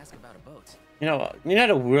want to ask about a boat. You know what? You know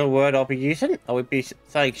the real word I'll be using? I would be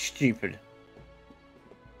saying stupid.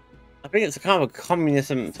 I think it's a kind of a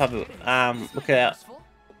communism type of, look at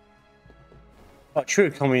not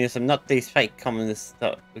true communism, not these fake communists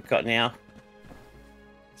that we've got now.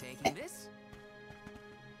 Taking this?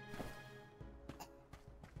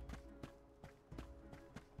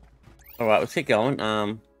 Alright, let's keep going.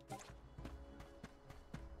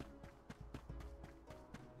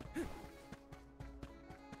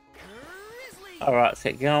 Alright, let's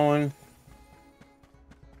get going.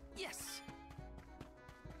 Yes.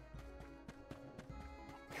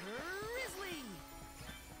 Grizzly.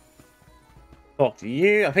 Talk to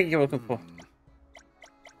you. I think you're looking for.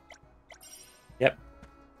 Yep.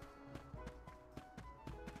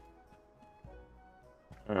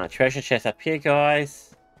 Treasure chest up here,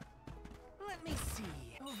 guys. Let me see.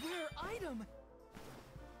 A rare item.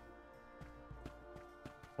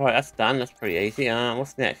 Alright, that's done. That's pretty easy.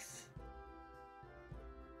 What's next?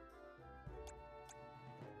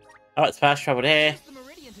 Oh, it's fast travel there. The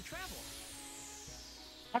meridian to travel.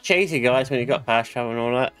 Much easier, guys, when you got fast travel and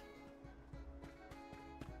all that.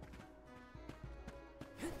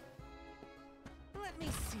 Let me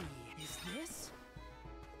see. Is this?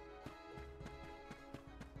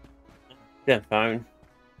 Yeah, phone.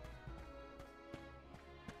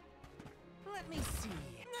 Let me see.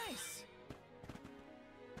 Nice.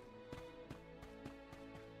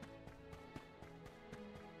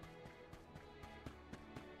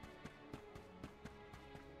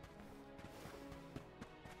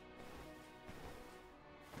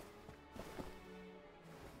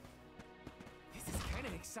 This is kind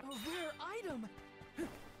of exciting. A rare item.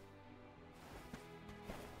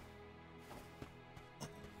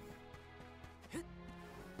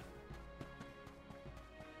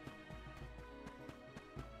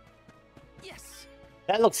 Yes.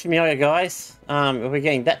 That looks familiar, guys. We'll be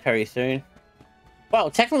getting that very soon. Well,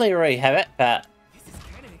 technically we already have it, but This is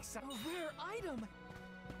kind of exciting. A rare item.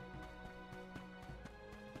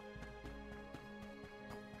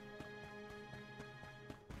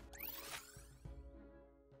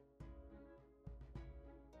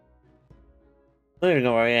 I don't even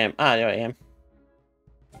know where I am. Ah, there I am.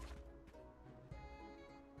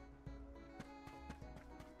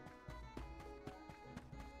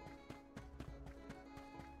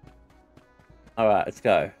 Alright, let's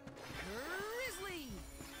go. Grizzly.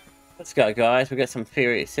 Let's go, guys. We got some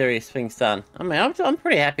serious things done. I mean, I'm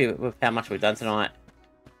pretty happy with how much we've done tonight.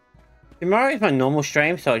 Tomorrow is my normal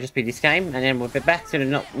stream, so it'll just be this game, and then we'll be back to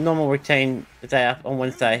the normal routine the day up on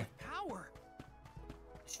Wednesday. Power.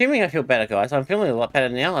 Assuming I feel better, guys. I'm feeling a lot better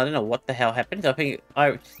now. I don't know what the hell happened. I think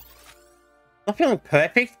I'm not feeling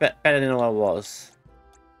perfect, but better than I was.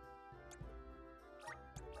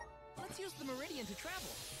 Let's use the meridian to travel.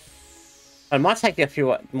 It might take a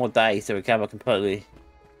few more days to recover completely.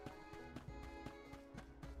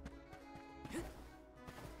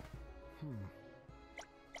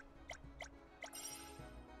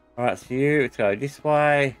 Alright, so you, let's go this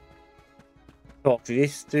way. Talk to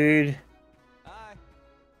this dude. Hi.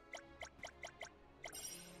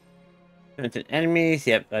 Limited enemies,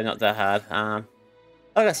 yep, they're not that hard.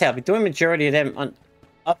 Like I said, I'll be doing majority of them on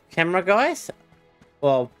off camera, guys.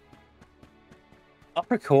 Well, off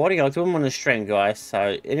recording, I'll do them on the stream, guys.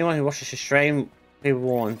 So anyone who watches the stream, be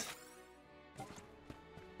warned.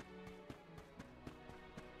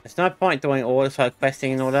 There's no point doing all the side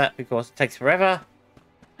questing and all that because it takes forever.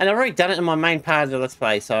 And I've already done it in my main part of the Let's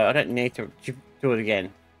Play, so I don't need to do it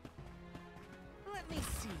again. Let me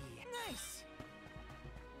see. Nice.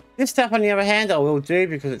 This stuff, on the other hand, I will do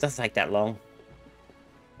because it doesn't take that long.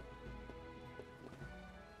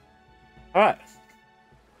 Alright.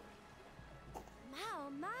 Oh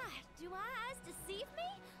my, do my eyes deceive me?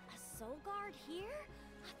 A soul guard here?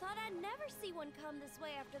 I thought I'd never see one come this way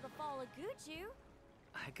after the fall of Guju.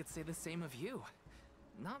 I could say the same of you.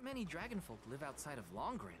 Not many dragonfolk live outside of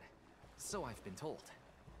Longren, so I've been told.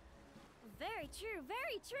 Very true,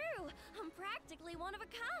 very true. I'm practically one of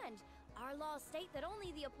a kind. Our laws state that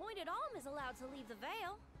only the appointed Alm is allowed to leave the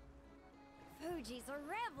Vale. Fuji's a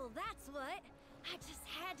rebel, that's what. I just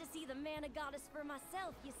had to see the mana goddess for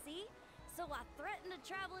myself, you see? So I threatened a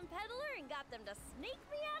traveling peddler and got them to sneak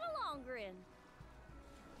me out of Longren.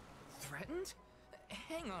 Threatened?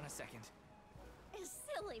 Hang on a second.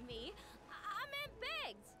 Silly me. I meant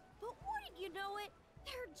begged. But wouldn't you know it?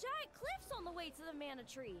 There are giant cliffs on the way to the mana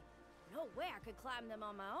tree. No way I could climb them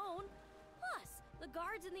on my own. Plus, the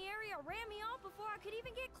guards in the area ran me off before I could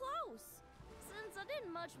even get close. Since I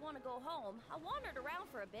didn't much want to go home, I wandered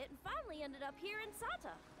around for a bit and finally ended up here in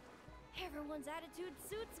Sata. Everyone's attitude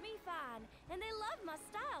suits me fine, and they love my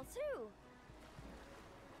style too.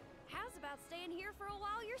 How's about staying here for a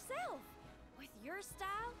while yourself? With your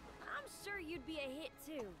style, I'm sure you'd be a hit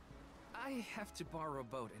too. I have to borrow a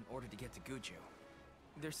boat in order to get to Guju.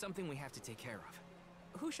 There's something we have to take care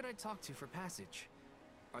of. Who should I talk to for passage?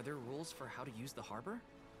 Are there rules for how to use the harbor?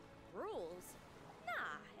 Rules?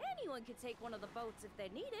 Nah, anyone can take one of the boats if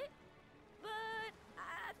they need it. But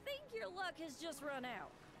I think your luck has just run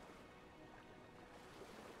out.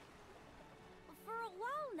 For a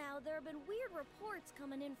while now, there have been weird reports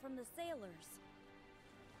coming in from the sailors.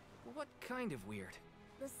 What kind of weird?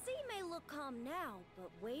 The sea may look calm now,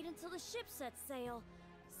 but wait until the ship sets sail.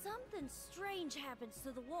 Something strange happens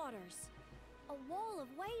to the waters. A wall of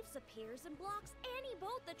waves appears and blocks any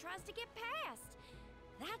boat that tries to get past.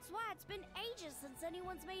 That's why it's been ages since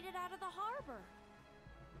anyone's made it out of the harbor.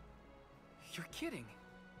 You're kidding.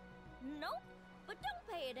 Nope, but don't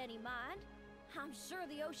pay it any mind. I'm sure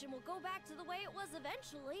the ocean will go back to the way it was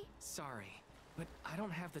eventually. Sorry, but I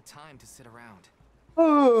don't have the time to sit around.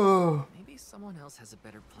 Oh. Maybe someone else has a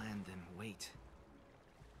better plan than wait.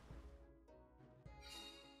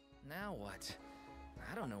 Now what?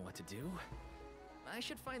 I don't know what to do. I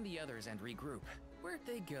should find the others and regroup. Where'd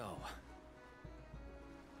they go?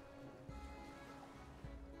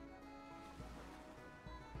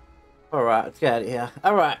 Alright, let's get out of here.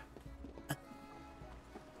 Alright.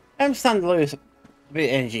 I'm starting to lose a bit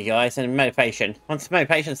of energy, guys, and motivation. Once the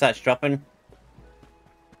motivation starts dropping.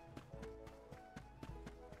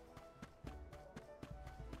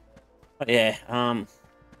 But yeah,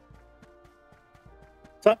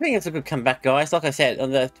 so I think it's a good comeback, guys. Like I said,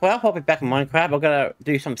 on the 12th, I'll be back in Minecraft. I've got to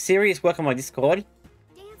do some serious work on my Discord.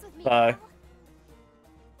 Dance with me, So,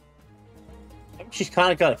 she's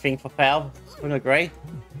kind of got a thing for Pal. Wouldn't agree.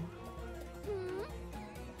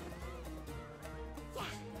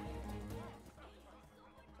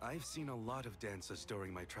 I've seen a lot of dances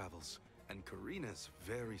during my travels, and Karina's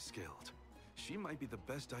very skilled. She might be the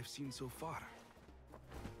best I've seen so far.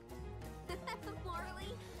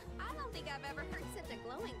 Morley, I don't think I've ever heard such a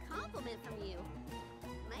glowing compliment from you.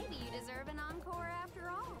 Maybe you deserve an encore after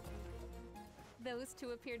all. Those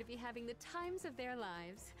two appear to be having the times of their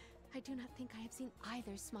lives. I do not think I have seen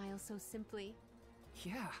either smile so simply.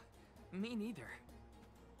 Yeah, me neither.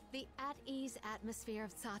 The at-ease atmosphere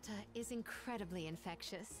of Sata is incredibly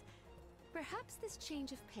infectious. Perhaps this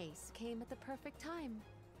change of pace came at the perfect time.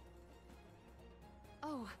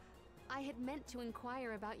 Oh, I had meant to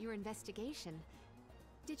inquire about your investigation.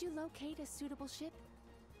 Did you locate a suitable ship?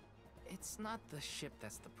 It's not the ship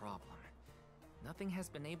that's the problem. Nothing has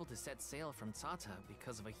been able to set sail from Tata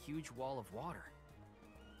because of a huge wall of water.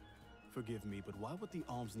 Forgive me, but why would the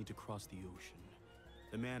Alms need to cross the ocean?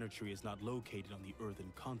 The Manor Tree is not located on the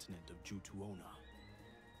earthen continent of Jutuona.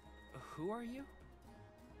 Who are you?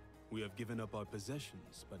 We have given up our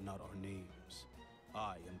possessions, but not our names.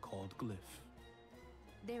 I am called Glyph.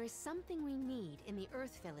 There is something we need in the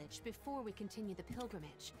Earth Village before we continue the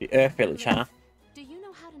pilgrimage. The Earth Village, huh? Do you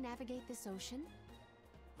know how to navigate this ocean?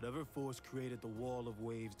 Whatever force created the wall of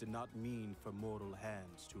waves did not mean for mortal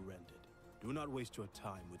hands to rend it. Do not waste your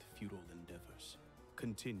time with futile endeavors.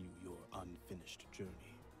 Continue your unfinished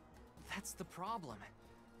journey. That's the problem.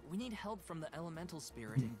 We need help from the elemental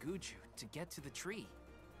spirit in Guju to get to the tree.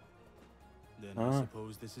 Then I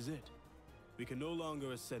suppose this is it. We can no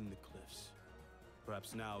longer ascend the cliffs.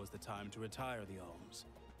 Perhaps now is the time to retire the Alms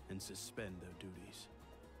and suspend their duties.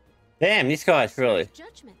 Damn, these guys really.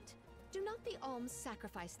 Judgment. Do not the Alms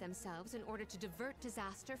sacrifice themselves in order to divert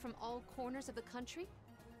disaster from all corners of the country?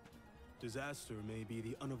 Disaster may be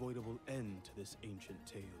the unavoidable end to this ancient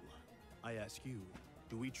tale. I ask you,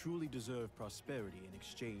 do we truly deserve prosperity in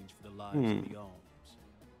exchange for the lives of the Alms?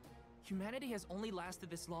 Humanity has only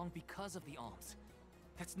lasted this long because of the Alms.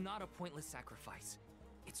 That's not a pointless sacrifice.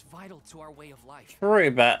 It's vital to our way of life.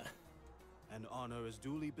 True, but... And honor is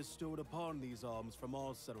duly bestowed upon these Alms from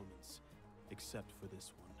all settlements, except for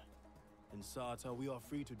this one. In Sata, we are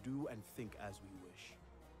free to do and think as we wish.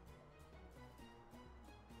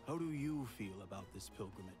 How do you feel about this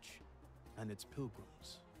pilgrimage and its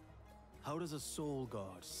pilgrims? How does a soul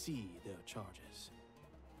guard see their charges?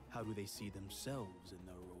 How do they see themselves in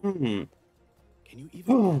their role? Can you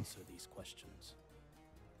even answer these questions?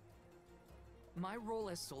 My role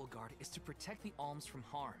as Soul Guard is to protect the Alms from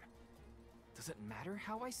harm. Does it matter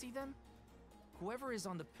how I see them? Whoever is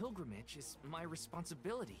on the pilgrimage is my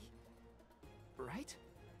responsibility. Right?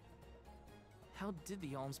 How did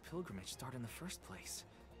the Alms pilgrimage start in the first place?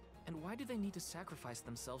 And why do they need to sacrifice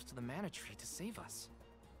themselves to the Mana Tree to save us?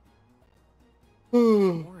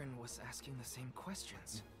 Warren was asking the same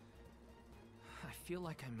questions. I feel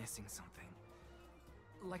like I'm missing something.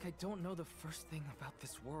 Like I don't know the first thing about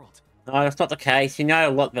this world. No, that's not the case. You know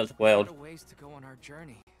a lot about the world. There are ways to go on our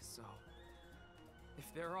journey, so if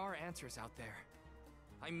there are answers out there,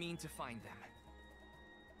 I mean to find them.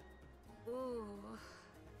 Ooh.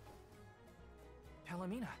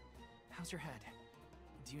 Palomina, how's your head?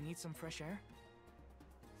 Do you need some fresh air?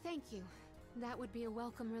 Thank you. That would be a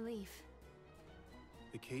welcome relief.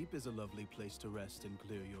 The Cape is a lovely place to rest and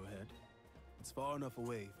clear your head. It's far enough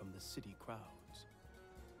away from the city crowds.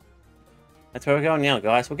 That's where we're going now,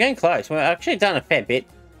 guys. We're getting close. We've actually done a fair bit.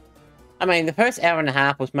 I mean, the first hour and a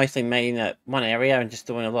half was mostly me in one area and just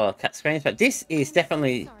doing a lot of cut screens, but this is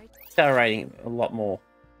definitely accelerating a lot more.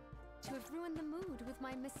 To have ruined the mood with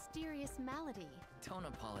my mysterious malady. Don't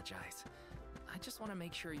apologize. I just want to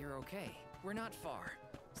make sure you're okay. We're not far,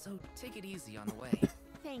 so take it easy on the way.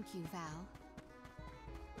 Thank you, Val.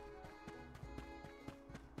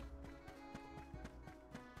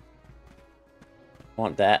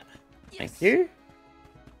 Want that. Thank you.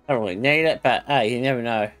 I don't really need it, but hey, you never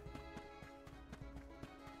know.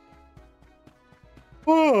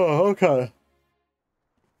 Oh, okay.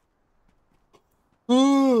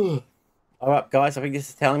 Alright, guys, I think this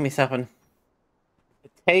is telling me something. The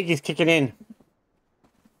fatigue is kicking in.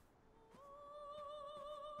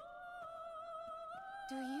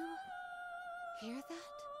 Do you hear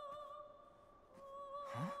that?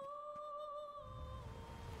 Huh?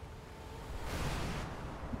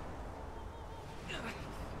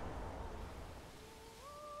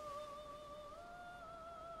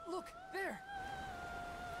 Look, there!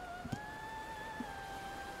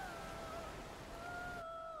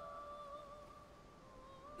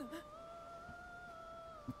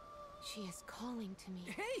 She is calling to me.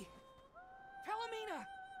 Hey! Palomina!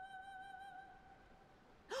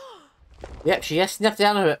 Yep, she has sniffed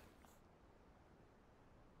out of it.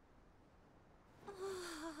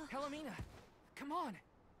 Palomina, come on!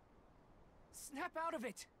 Snap out of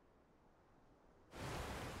it!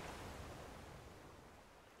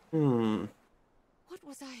 What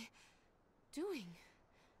was I doing?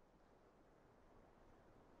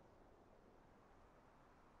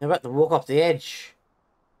 You're about to walk off the edge.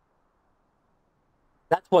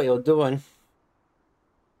 That's what you're doing.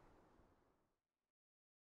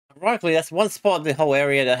 Ironically, that's one spot in the whole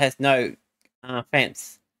area that has no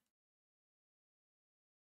fence.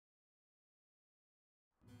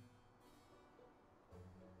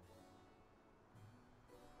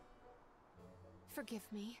 Forgive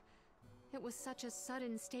me. It was such a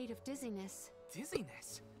sudden state of dizziness.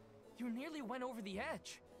 Dizziness? You nearly went over the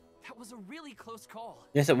edge. That was a really close call.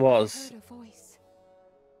 Yes, it I was. heard a voice.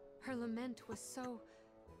 Her lament was so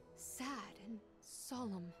sad and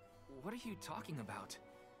solemn. What are you talking about?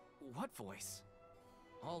 What voice?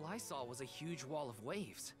 All I saw was a huge wall of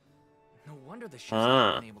waves. No wonder the ships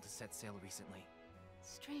haven't been able to set sail recently.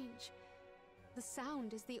 Strange. The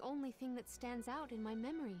sound is the only thing that stands out in my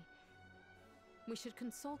memory. We should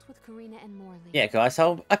consult with Karina and Morley. Yeah, guys,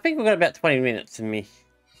 so I think we've got about 20 minutes in me.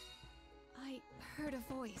 I heard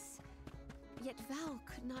a voice, yet Val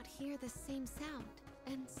could not hear the same sound,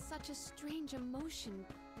 and such a strange emotion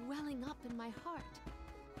welling up in my heart.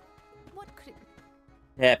 What could it...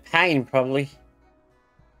 Yeah, pain, probably.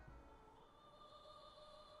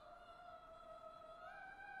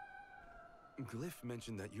 Glyph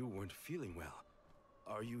mentioned that you weren't feeling well.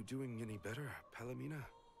 Are you doing any better, Palomina?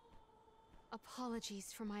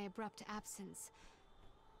 Apologies for my abrupt absence.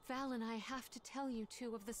 Val and I have to tell you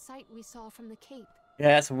two of the sight we saw from the Cape. Yeah,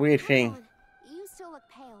 that's a weird thing. Hold on. You still look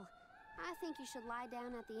pale. I think you should lie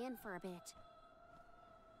down at the inn for a bit.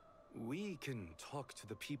 We can talk to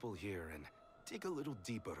the people here and dig a little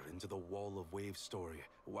deeper into the Wall of Waves story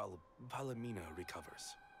while Palomina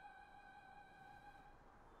recovers.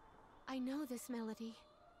 I know this melody.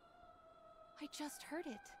 I just heard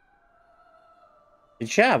it. Good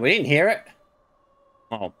job, we didn't hear it.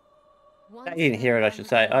 Oh, Once I didn't hear it, I should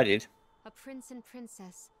say. I did. A prince and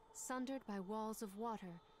princess, sundered by walls of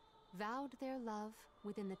water, vowed their love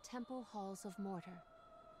within the temple halls of Mortar.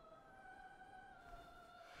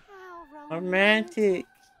 How Romantic.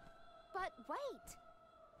 But wait!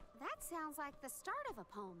 That sounds like the start of a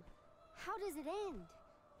poem. How does it end?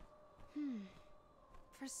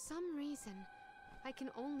 For some reason, I can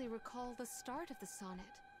only recall the start of the sonnet.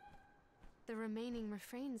 The remaining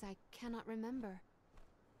refrains I cannot remember.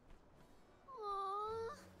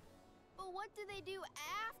 Aww. But what do they do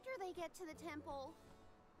after they get to the temple?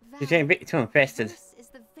 You're getting a bit too invested. This is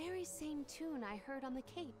the very same tune I heard on the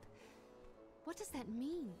Cape. What does that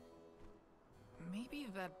mean? Maybe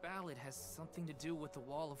that ballad has something to do with the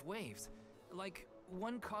Wall of Waves. Like,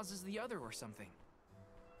 one causes the other or something.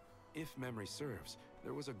 If memory serves,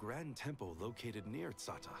 there was a grand temple located near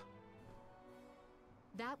Tsata.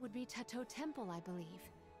 That would be Tato Temple, I believe.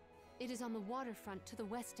 It is on the waterfront to the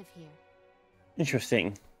west of here.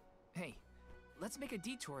 Interesting. Hey, let's make a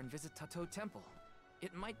detour and visit Tato Temple.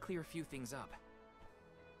 It might clear a few things up.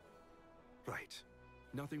 Right.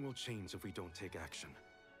 Nothing will change if we don't take action.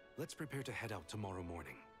 Let's prepare to head out tomorrow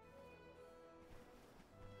morning.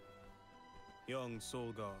 Young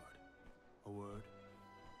Soul Guard, a word?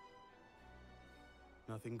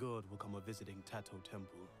 Nothing good will come of visiting Tato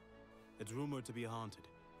Temple. It's rumored to be haunted,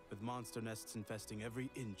 with monster nests infesting every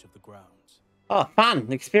inch of the grounds. Oh, fun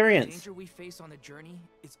The experience. danger we face on the journey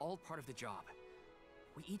is all part of the job.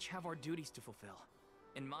 We each have our duties to fulfill,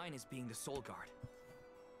 and mine is being the Soul Guard.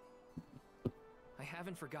 I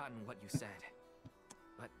haven't forgotten what you said,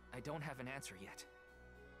 but I don't have an answer yet.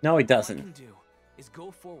 No, he All I doesn't. can do is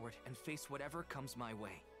go forward and face whatever comes my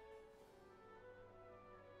way.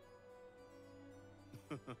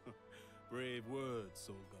 Brave words,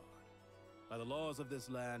 Soul Guard. By the laws of this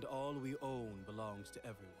land, all we own belongs to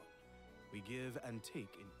everyone. We give and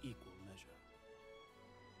take in equal measure.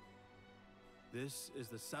 This is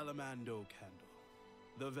the Salamando Candle,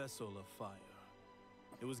 the vessel of fire.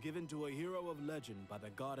 It was given to a hero of legend by the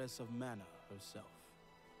goddess of mana herself.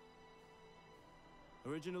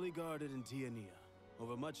 Originally guarded in Tiania,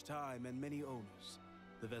 over much time and many owners,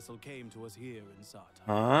 the vessel came to us here in Sata.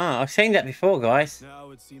 Ah, I've seen that before, guys.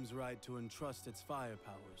 Now it seems right to entrust its fire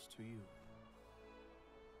powers to you.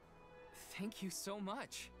 Thank you so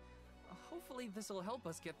much. Hopefully this will help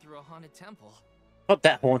us get through a haunted temple. Not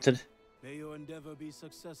that haunted. May your endeavor be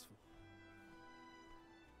successful.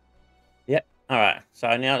 Yep. Alright,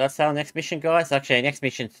 so now that's our next mission, guys. Actually, next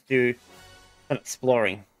mission to do some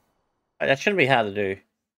exploring. That shouldn't be hard to do.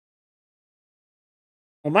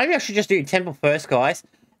 Or maybe I should just do temple first, guys,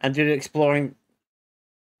 and do the exploring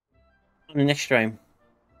on the next stream.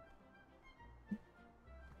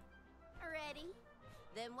 Ready?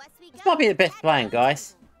 Then what's we This go? might be the best plan,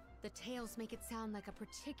 guys. The tales make it sound like a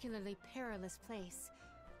particularly perilous place.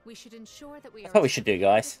 We should ensure that we That's are what we should do,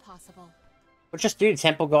 guys. as possible. We'll just do the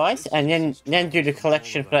temple, guys, and then do the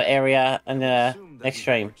collection for that area in the Assume that next we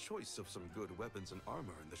stream. have a choice of some good weapons and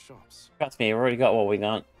armor in the shops. Trust me, we've already got what we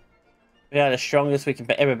want. We are the strongest we can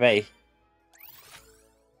ever be.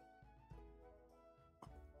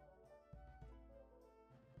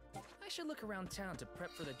 I should look around town to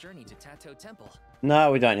prep for the journey to Tato Temple.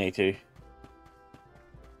 No, we don't need to.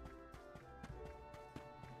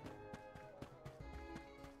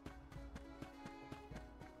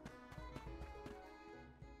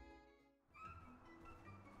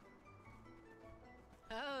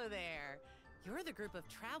 Oh, there. You're the group of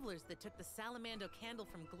travelers that took the Salamando candle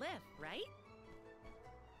from Glyph, right?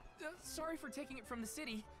 Sorry for taking it from the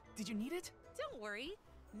city. Did you need it? Don't worry.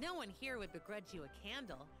 No one here would begrudge you a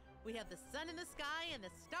candle. We have the sun in the sky and the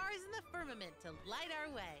stars in the firmament to light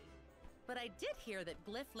our way. But I did hear that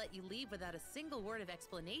Glyph let you leave without a single word of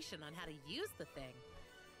explanation on how to use the thing.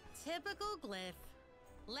 Typical Glyph.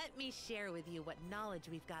 Let me share with you what knowledge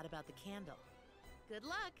we've got about the candle. Good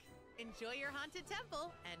luck. Enjoy your haunted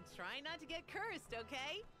temple and try not to get cursed,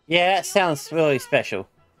 okay? Yeah, that See you on the sounds other really side. special.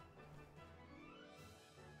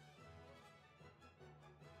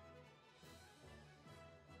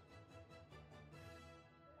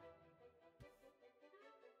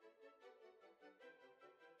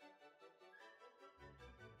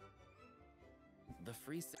 The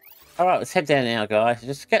free Alright, let's head down now, guys.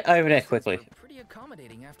 Just get over there quickly. pretty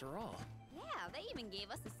accommodating after all. Yeah, they even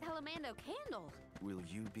gave us the Salamando candle. Will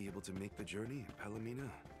you be able to make the journey, Palomina?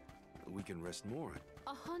 We can rest more.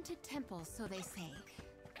 A haunted temple, so they say.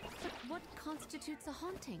 But what constitutes a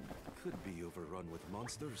haunting? Could be overrun with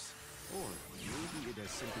monsters. Or maybe it has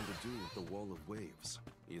something to do with the Wall of Waves.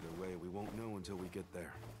 Either way, we won't know until we get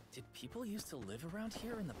there. Did people used to live around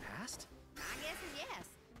here in the past? My guess is yes.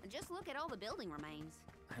 Just look at all the building remains.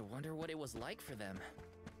 I wonder what it was like for them.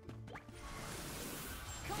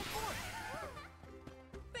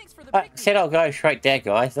 Thanks for the I said I'll go straight there,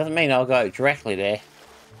 guys. Doesn't mean I'll go directly there.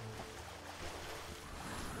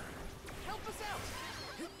 Help us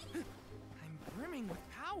out! I'm brimming with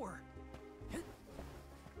power.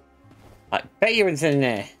 I bet you it's in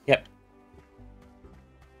there. Yep.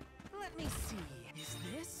 Let me see. Is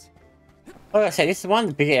this? Like I said, this is one of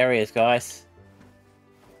the bigger areas, guys.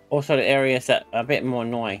 Also the areas that are a bit more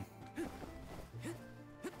annoying.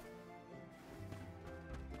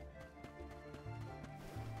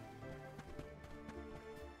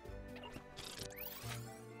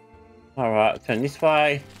 Alright, turn this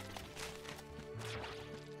way.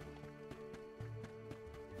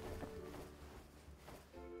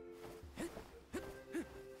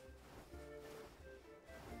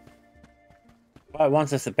 Oh,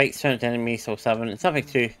 once it's a beat certain enemies or something. It's nothing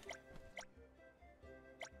too.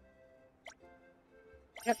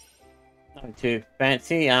 Yep. Nothing too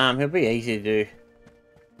fancy. It'll be easy to do.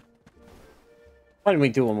 Why don't we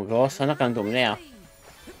do them, of course? I'm not going to do them now.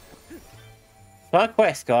 Side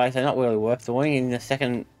quests, guys, are not really worth doing in the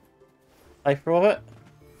second playthrough of it.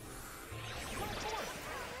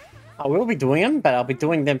 I will be doing them, but I'll be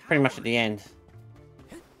doing them pretty much at the end.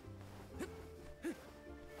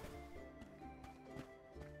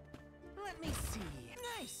 Let me see.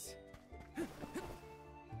 Nice.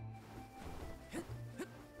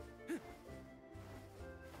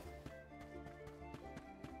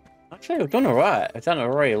 Actually, we've done alright. We've done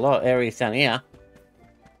already a lot of areas down here.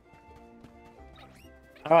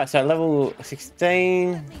 Alright, so level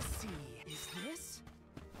 16. Let me see. Is this?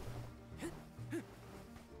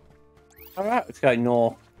 Alright, let's go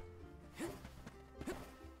north.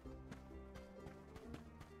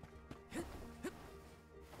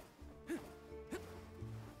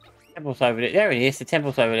 Temple's over there. There it is, the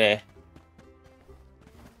temple's over there.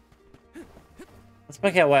 Let's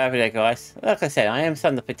make our way over there, guys. Like I said, I am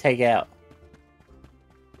starting to fatigue out.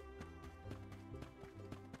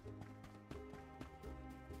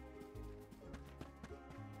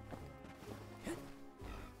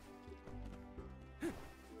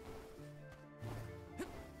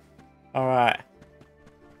 Alright.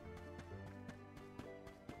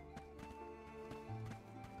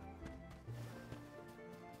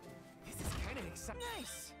 This is kind of exciting.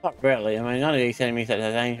 Nice. Not really. I mean, none of these enemies are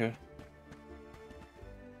that dangerous.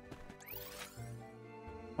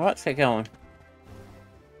 Alright, let's get going.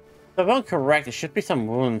 So if I'm correct, there should be some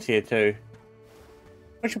ruins here too.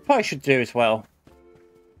 Which we probably should do as well.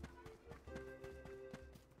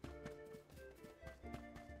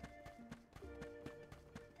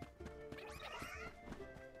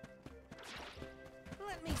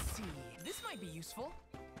 Let me see. This might be useful.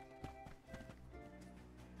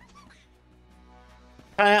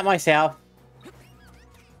 Trying out myself.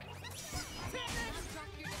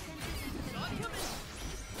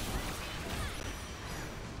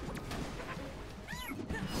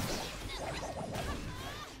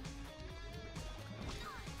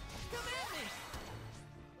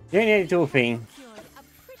 You need to do a thing. Secured a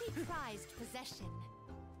pretty prized possession.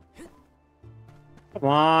 Come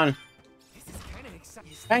on. This is kind of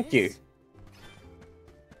exciting. Thank you.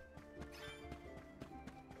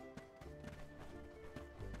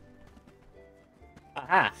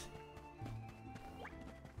 Aha.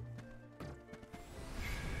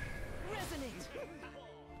 Resonate.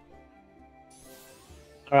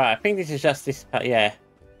 Alright, I think this is just this part, yeah.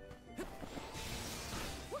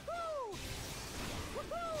 Woohoo!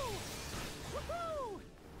 Woohoo! Woohoo!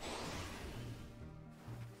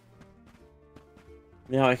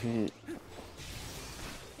 Now I can...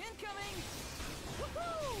 Incoming!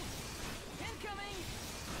 Woohoo! Incoming!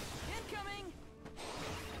 Incoming!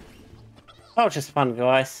 Oh, just fun,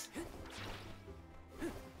 guys.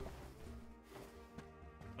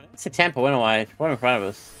 It's a temple anyway, right in front of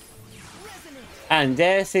us. Resonate. And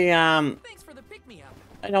there's the, Thanks for the pick-me-up.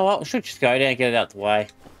 you know what, we should just go there and get it out the way.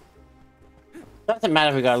 Doesn't matter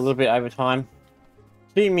if we go a little bit over time.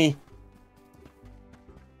 See me.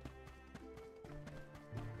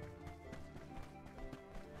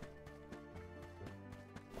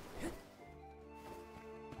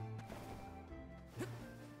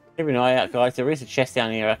 Keep an eye out, guys. There is a chest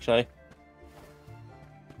down here, actually.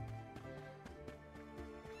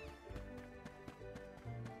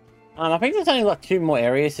 I think there's only like 2 more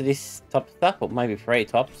areas to this top stuff, or maybe 3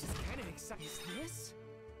 tops. This is kind of exciting. Is this?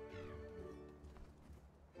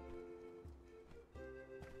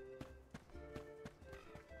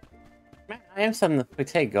 Man, I am starting to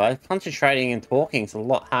fatigue, guys. Concentrating and talking is a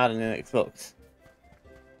lot harder than it looks.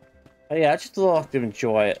 But yeah, I just like to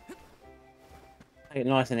enjoy it. Take it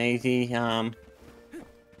nice and easy. Get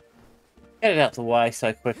it out the way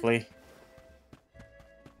so quickly.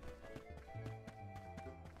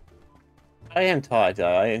 I am tired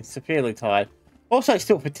though. I am severely tired. Also,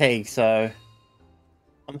 still fatigued, so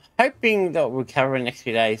I'm hoping that we'll recover in the next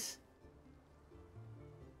few days.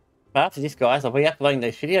 But after this, guys, I'll be uploading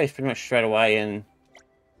those videos pretty much straight away, and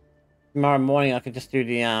tomorrow morning I can just do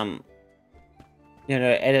the you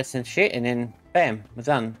know, edits and shit, and then bam, we're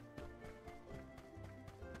done.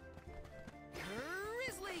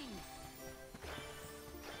 Grizzly.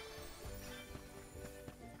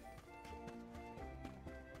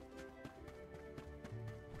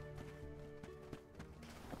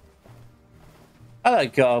 Oh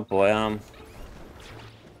god, boy, Alright,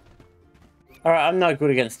 I'm no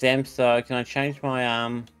good against them, so can I change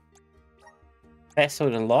my,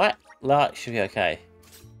 vessel to light? Light should be okay.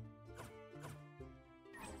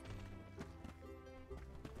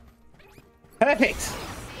 Perfect!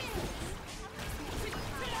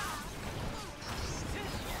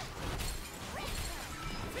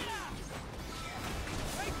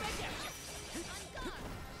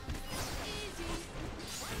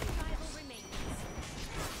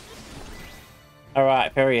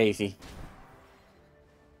 Alright, very easy.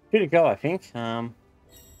 Good to go, I think.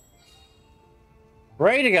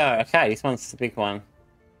 Ready to go! Okay, this one's the big one.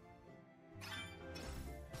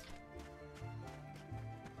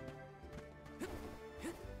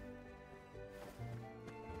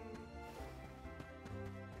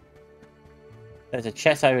 There's a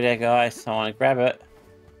chest over there, guys, so I want to grab it.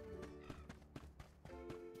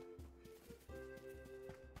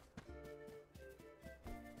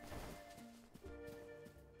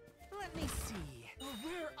 Let me see. A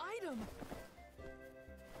rare item.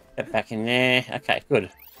 Get back in there. Okay,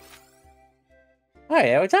 good. Oh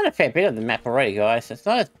yeah, we've done a fair bit of the map already, guys. It's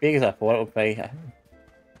not as big as I thought it would be.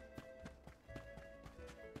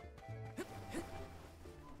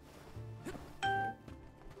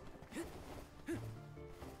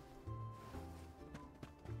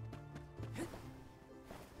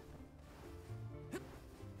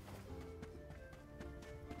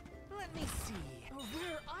 Let me see. A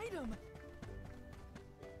rare item.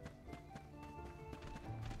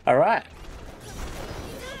 All right.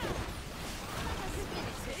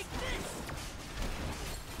 Take this.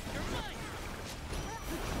 You're mine.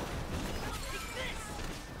 Take this.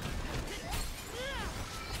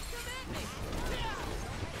 Come at me.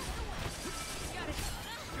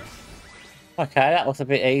 Got it. Okay, that was a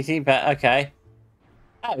bit easy, but okay.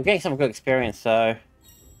 Oh, we're getting some good experience, so...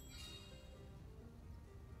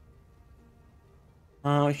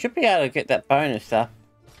 we should be able to get that bonus stuff.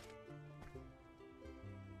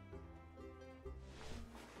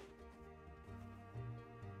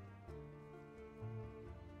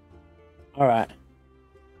 Alright.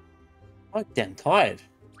 I'm damn tired.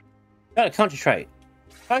 Gotta concentrate.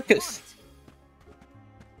 Focus!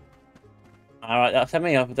 Alright, that's how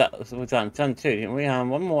many of that was done too, didn't we?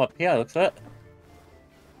 One more up here, looks like.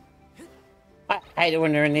 I hate it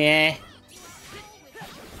when they're in the air.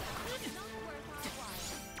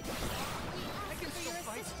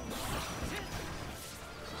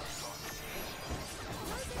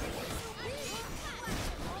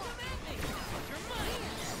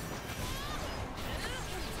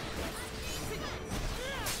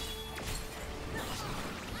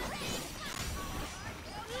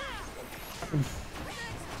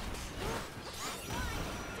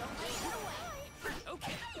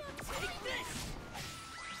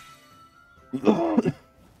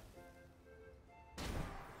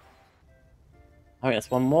 I think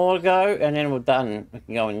that's one more to go, and then we're done. We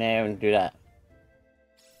can go in there and do that.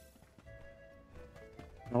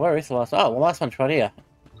 Now, where is the last? Oh, the last one's right here.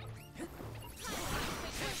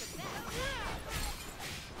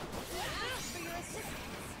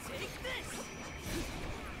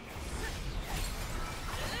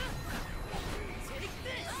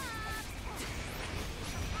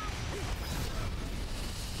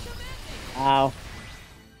 Ow.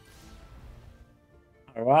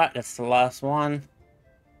 Alright, that's the last one.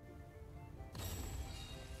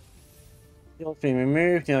 Shield's been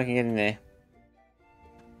removed, now I can get in there.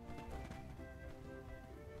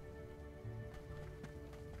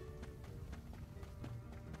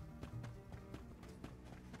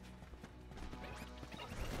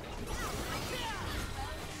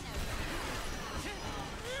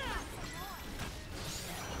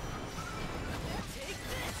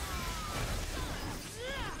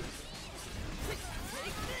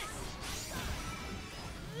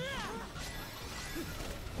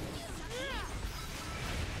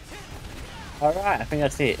 Alright, I think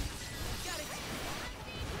that's it.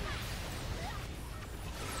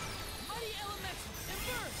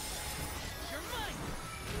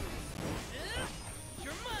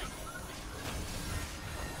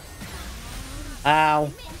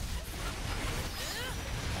 Ow.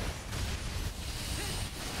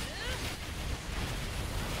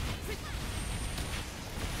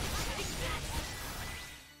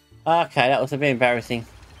 Okay, that was a bit embarrassing.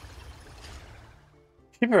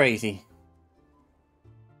 Super easy.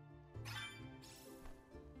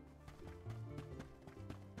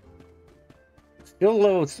 Still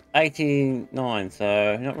level 89,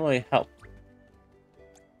 so not really help.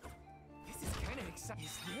 This is kind of exciting,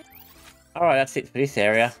 isn't it? Alright, that's it for this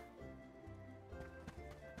area.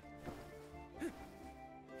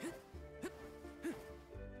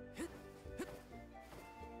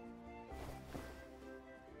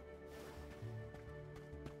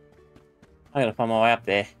 I gotta find my way up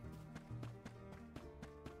there.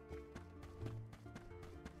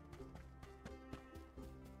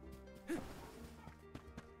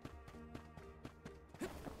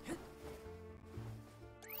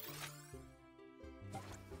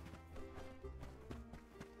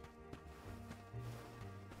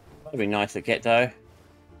 That'd be nice to get though.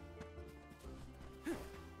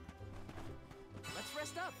 Let's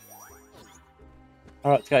rest up.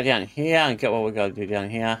 Alright, let's go down here and get what we gotta do down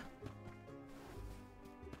here.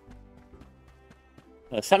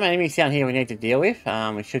 There's some enemies down here we need to deal with.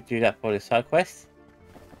 We should do that for the side quest.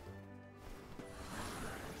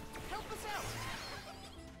 Help us out.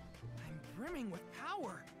 I'm brimming with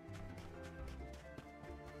power.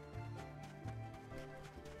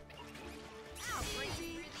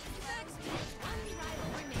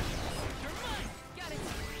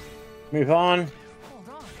 Move on. Hold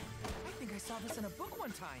on. I think I saw this in a book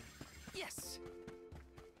one time. Yes.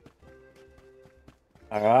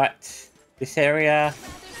 Alright. This area.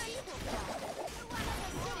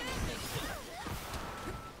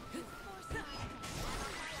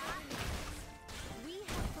 We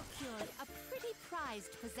have procured a pretty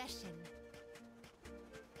prized possession.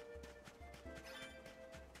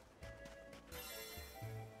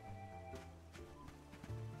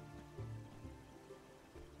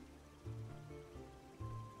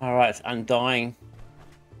 Alright, it's undying.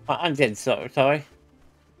 Undead, sorry.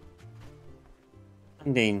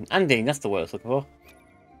 Undine, that's the word I was looking for.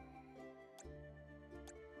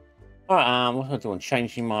 Alright, what am I doing?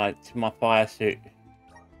 Changing my fire suit.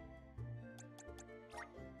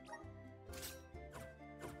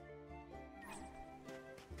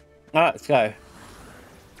 Alright, let's go.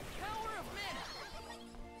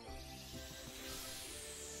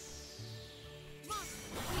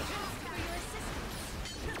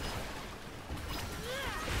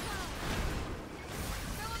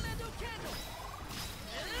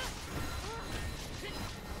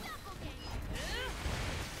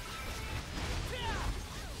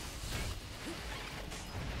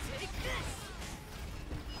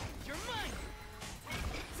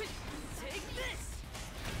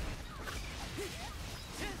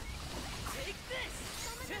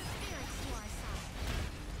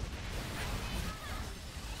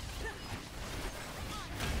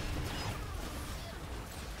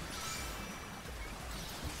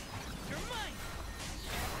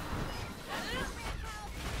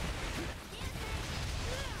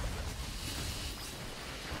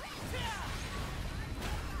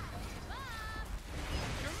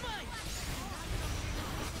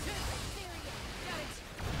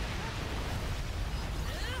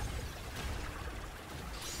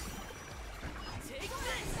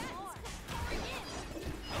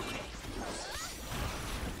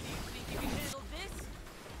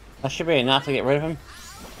 That should be enough to get rid of him.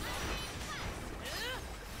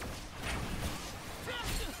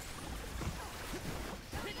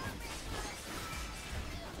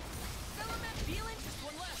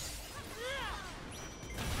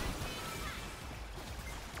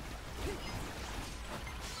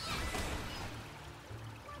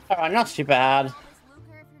 Alright, not too bad.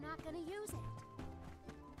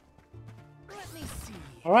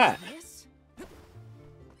 Alright.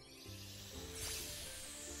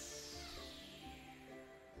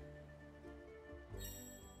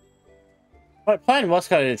 My plan was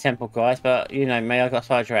to go to the temple, guys, but you know me, I got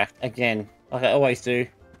sidetracked again, like I always do.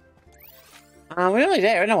 We're only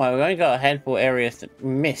there anyway. We've only got a handful of areas that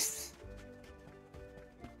missed.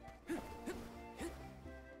 So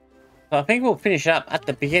I think we'll finish up at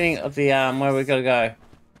the beginning of the where we gotta go.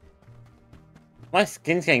 My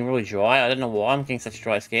skin's getting really dry. I don't know why I'm getting such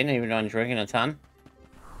dry skin, even though I'm drinking a ton.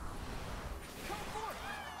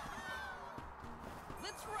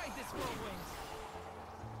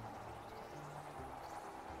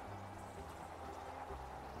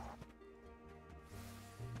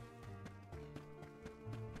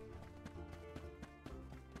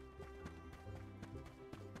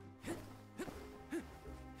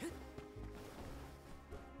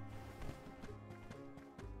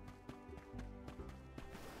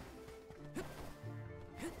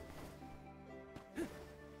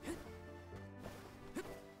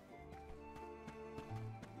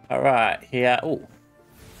 Alright, here. Oh.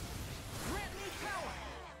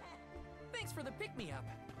 Thanks for the pick-me-up.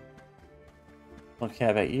 Okay,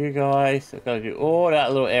 about you guys. I've got to do all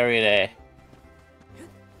that little area there.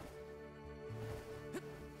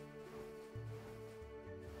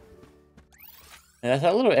 Now,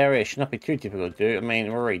 that little area should not be too difficult to do. I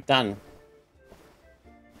mean, we're already done.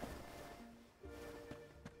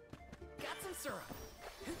 Got some syrup.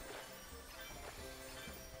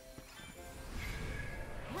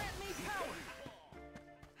 Grant me power.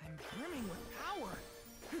 I'm brimming with power.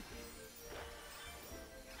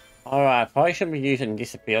 Alright, probably shouldn't be using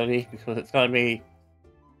this ability because it's going to be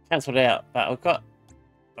cancelled out. But I've got...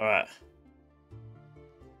 Alright.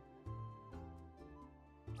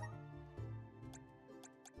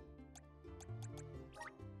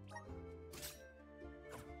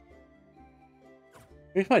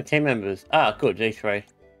 Who's my team members? Ah, good, these three.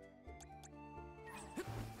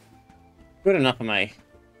 Good enough for me.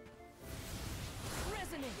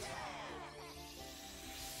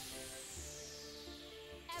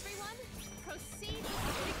 Everyone, proceed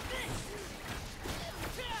with this.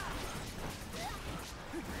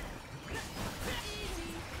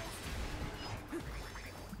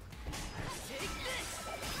 Take this!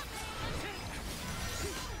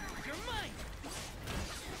 You're mine!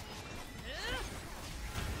 Take this!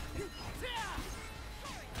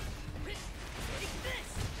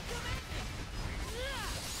 Come at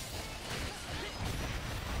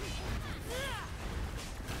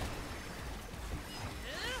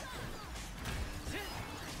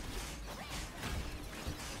me!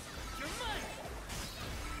 You're mine!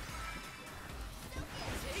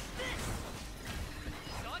 Take this!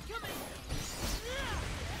 Saw it coming!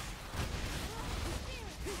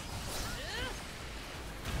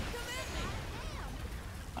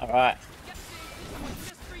 Alright. Just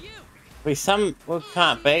for you! We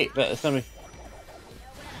can't beat, but it's gonna be.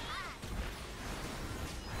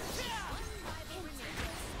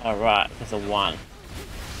 Alright, there's a 1.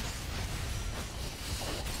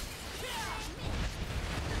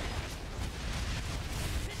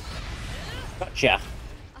 Gotcha.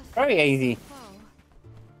 Very easy.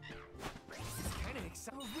 This is kind of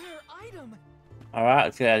exciting. A rare item! Alright,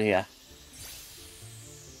 let's get out of here.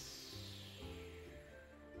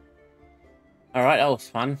 Alright, that was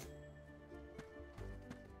fun.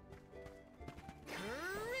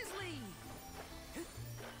 Grizzly!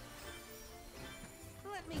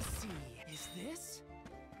 Let me see. Is this?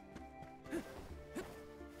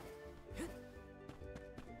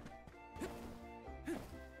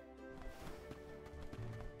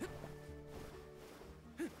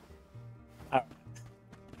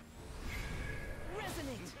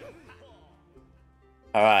 Resonate!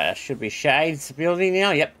 Alright, that should be Shades building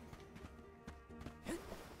now. Yep.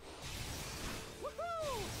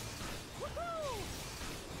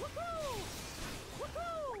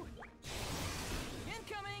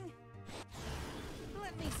 Incoming!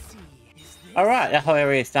 Let me see. Is this? Alright, that whole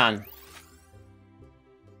area is done.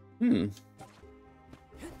 So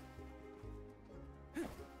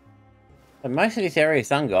most of this area is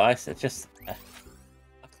done, guys. It's just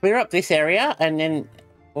clear up this area, and then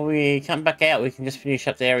when we come back out, we can just finish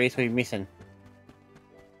up the areas we're missing.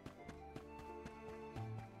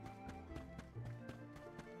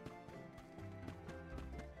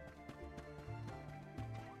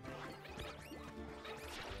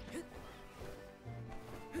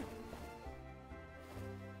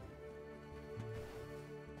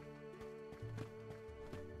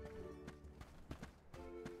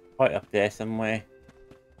 Right up there somewhere.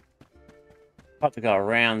 Have to go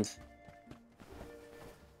around.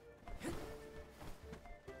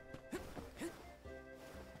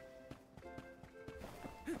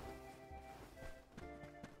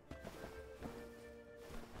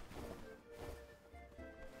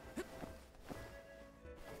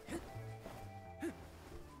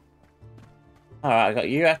 Alright, I got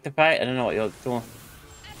you activate. I don't know what you're doing.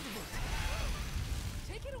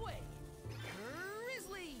 Take it away!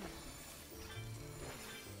 Grizzly!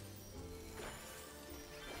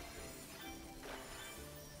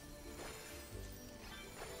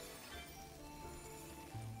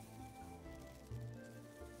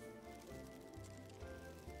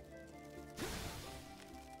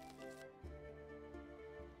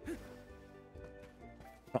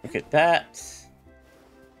 Look at that.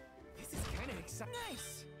 This is kind of exciting.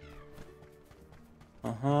 Nice!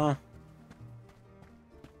 Uh-huh.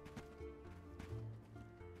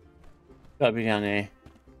 Gotta be down there.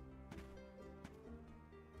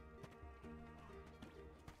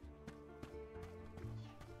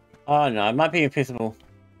 Oh no, it might be invisible.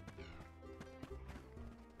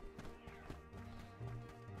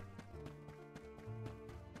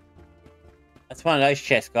 That's one of those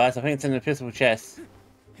chests, guys. I think it's an invisible chest.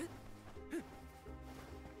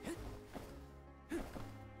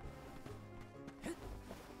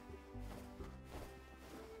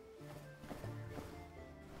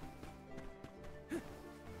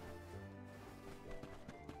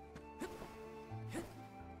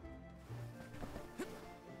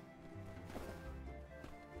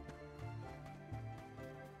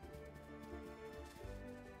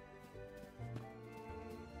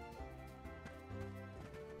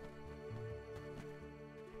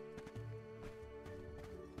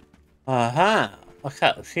 Uh-huh.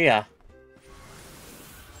 Okay, let's see ya.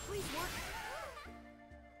 Please work.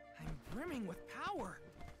 I'm brimming with power.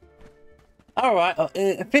 Alright,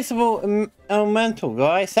 invisible elemental,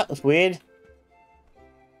 guys. That was weird.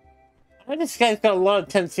 I know this game's got a lot of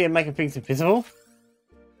tendency of making things invisible.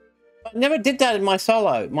 I never did that in my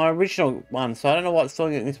solo, my original one, so I don't know what's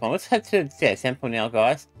doing it in this one. Let's head to the temple now,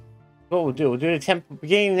 guys. What we'll do the temple,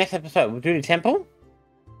 beginning of the next episode, we'll do the temple.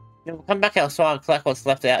 Then we'll come back outside, collect what's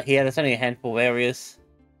left out here. There's only a handful of areas.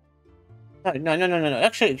 No.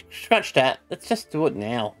 Actually, scratch that. Let's just do it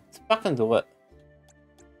now. Let's fucking do it.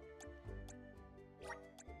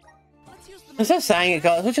 Instead of saying it,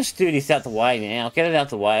 guys, we'll just do this out the way now. Get it out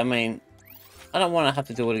the way. I mean, I don't want to have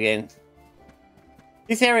to do it again.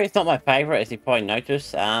 This area is not my favourite, as you probably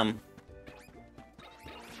noticed. Oh,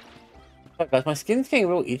 guys, my skin's getting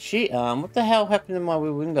real itchy. What the hell happened in my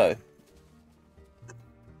window?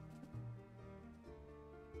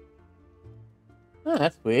 Oh,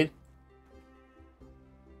 that's weird.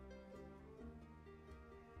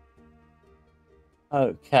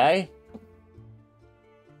 Okay.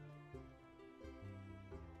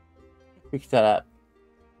 Fix that up.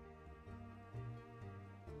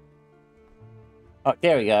 Oh,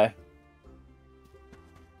 there we go.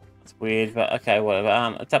 It's weird, but okay,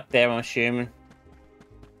 whatever. It's up there, I'm assuming.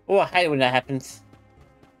 Oh, I hate it when that happens.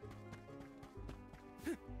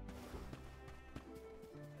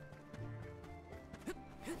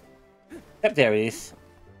 Yep, there it is.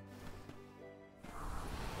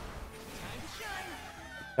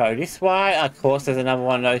 Go this way. Of course, there's another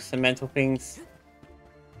one of those cemental things.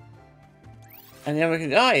 And then we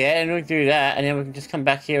can, oh yeah, and we can do that, and then we can just come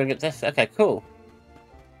back here and get this. Okay, cool.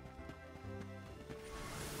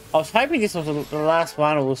 I was hoping this was the last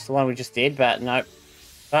one, or was the one we just did, but nope.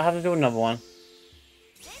 I have to do another one.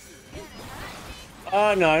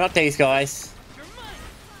 Oh no, not these guys.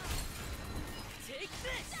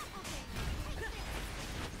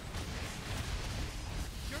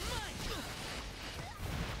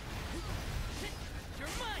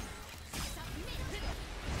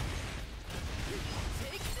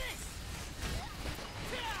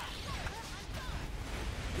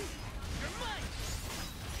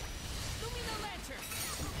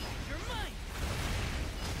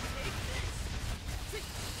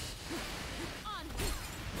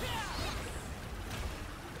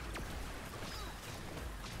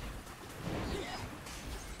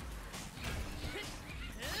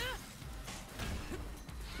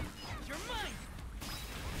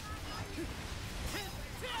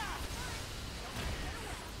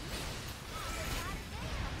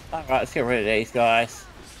 Alright, let's get rid of these guys.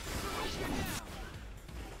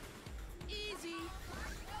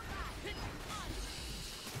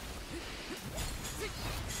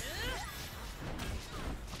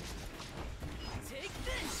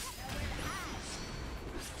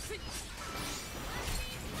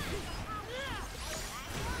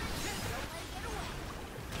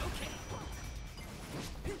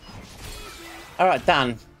 Alright,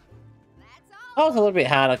 done. That was a little bit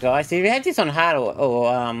harder, guys. If you had this on hard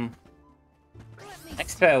or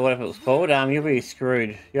expert or whatever it was called, you'll be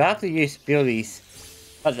screwed. You'll have to use abilities.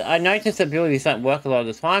 But I noticed abilities don't work a lot of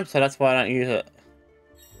the time, so that's why I don't use it.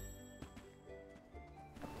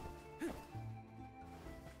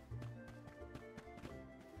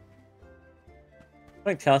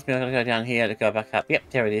 It tells me I gotta go down here to go back up. Yep,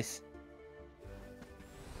 there it is.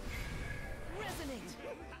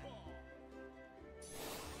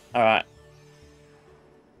 Alright.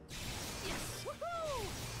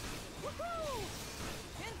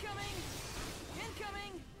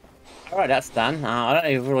 Alright, that's done. I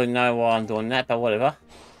don't even really know why I'm doing that, but whatever.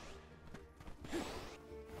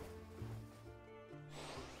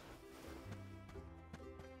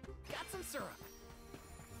 Got some syrup.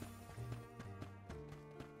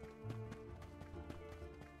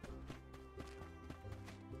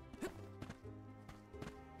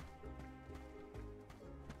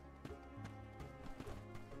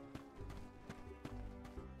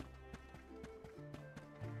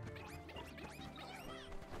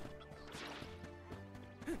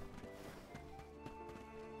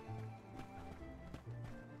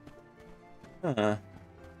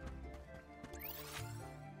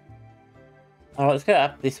 Alright, let's go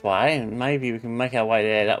up this way, and maybe we can make our way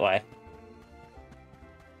there that way.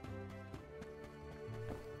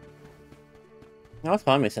 No, what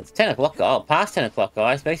time is it? It's 10 o'clock. Oh, past 10 o'clock,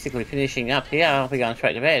 guys. Basically finishing up here. I'll be going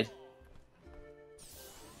straight to bed.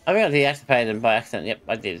 I think I deactivated them by accident. Yep,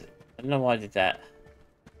 I did. I don't know why I did that.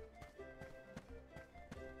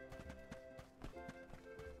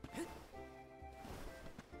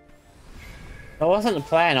 That wasn't the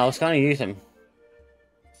plan. I was going to use them.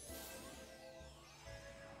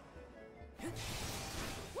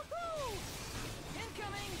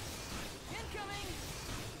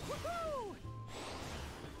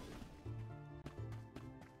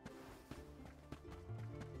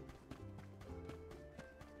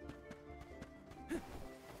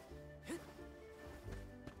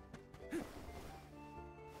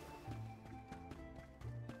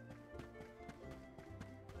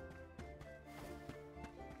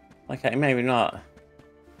 Okay, maybe not.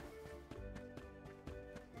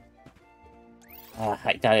 Oh, I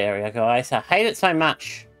hate that area, guys. I hate it so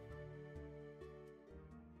much.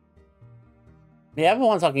 The other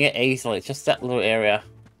ones I can get easily. It's just that little area.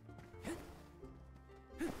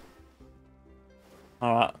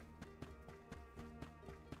 Alright.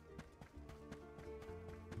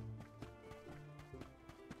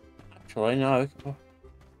 Actually, no.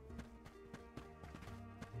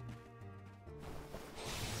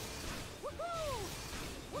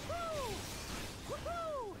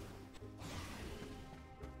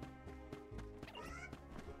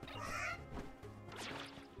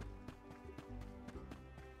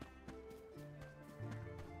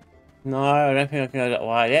 No, I don't think I can go that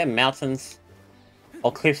way. Yeah, mountains.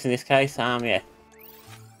 Or cliffs in this case, yeah.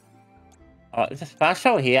 Alright, there's a fast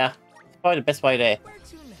travel here. It's probably the best way there.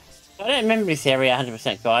 I don't remember this area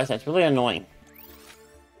 100%, guys. That's really annoying.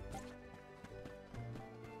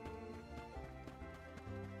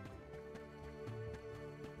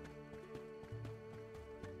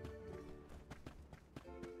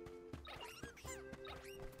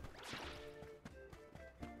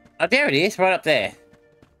 Oh, there it is, right up there.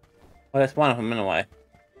 Well, that's one of them anyway.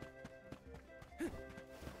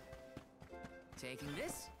 Taking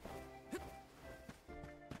this.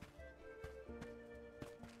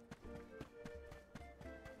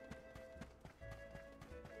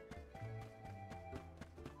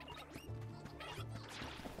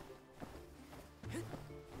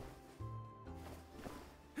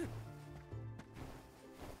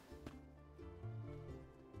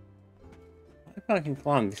 I think I can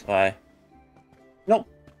climb this way. Nope.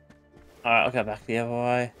 Alright, I'll go back the other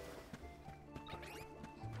way.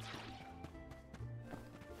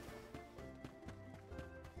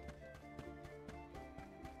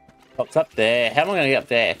 Pops up there. How am I going to get up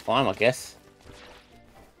there? Climb, I guess.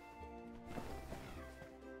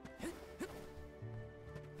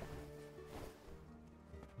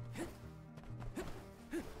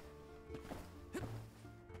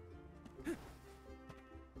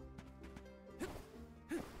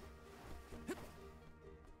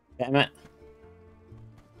 Damn it.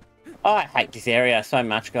 Oh, I hate this area so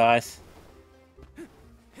much, guys.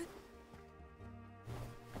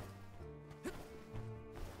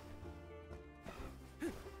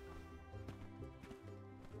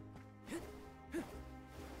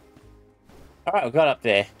 Alright, we got up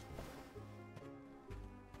there.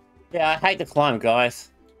 Yeah, I hate the climb,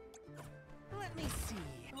 guys. Let me see.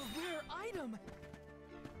 A rare item.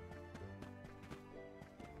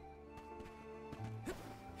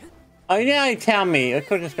 Oh, you know, tell me. I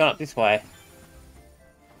could have just gone up this way.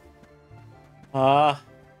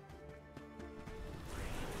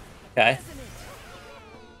 Okay.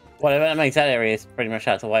 Whatever, that means that area is pretty much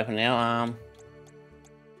out the way for now.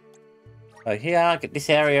 So here, get this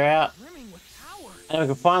area out. And we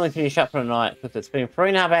can finally finish up for the night, because it's been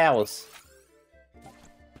 3.5 hours.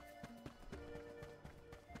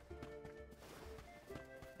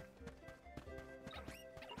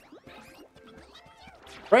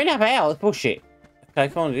 Three and a half hours? Bullshit. Okay,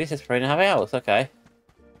 come on, this is 3.5 hours, okay.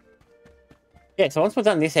 Yeah, so once we've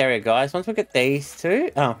done this area, guys, once we get these two,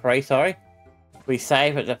 three, sorry, we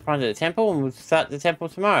save at the front of the temple and we'll start the temple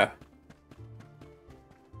tomorrow.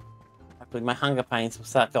 Hopefully my hunger pains will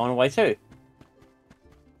start going away too.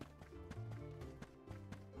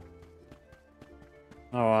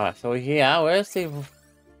 Alright, so we're here. Where's the...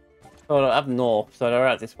 sort of up north, so they're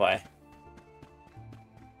out this way.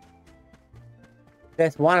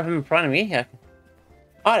 There's one of them in front of me.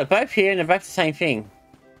 Oh, they're both here and they're both the same thing.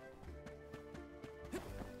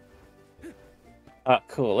 Oh,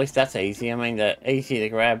 cool. At least that's easy. I mean, they're easy to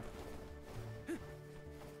grab.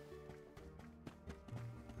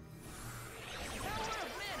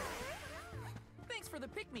 Thanks for the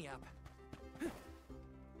pick-me-up.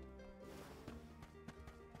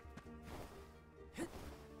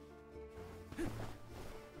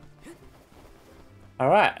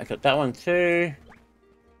 Alright, I got that one too.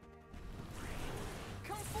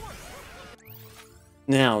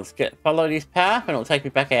 Now let's follow this path and it'll take me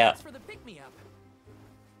back out.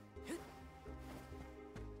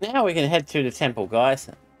 Now we can head to the temple, guys.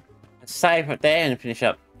 Save it there and finish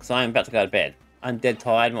up, because I'm about to go to bed. I'm dead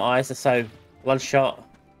tired, my eyes are so bloodshot.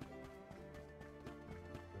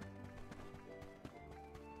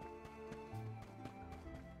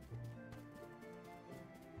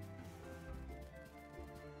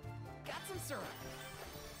 Got some syrup.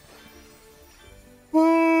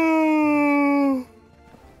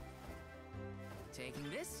 Taking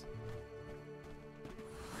this.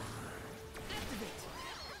 Activate.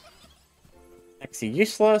 Actually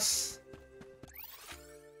useless.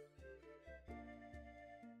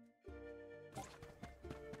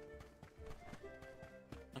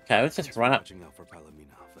 Okay, let's just Thanks run for up. watching out for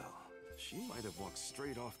Palomina, Val. She might have walked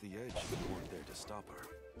straight off the edge if you weren't there to stop her.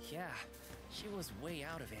 Yeah, she was way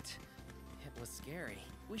out of it. It was scary.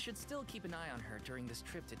 We should still keep an eye on her during this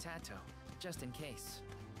trip to Tato, just in case.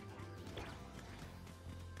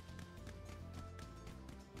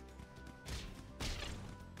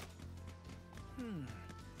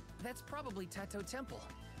 That's probably Tato Temple.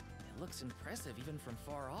 It looks impressive even from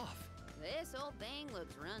far off. This old thing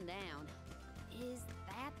looks run down. Is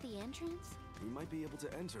that the entrance? We might be able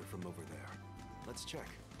to enter from over there. Let's check.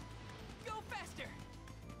 Go faster!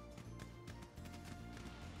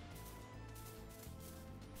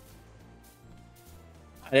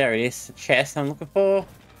 There it is, the chest I'm looking for.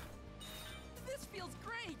 This feels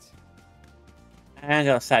great! And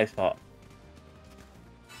got a save spot.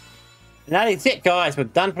 And that is it, guys. We're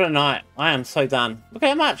done for the night. I am so done. Look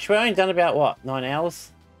how much. We're only done about, what, 9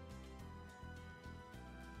 hours?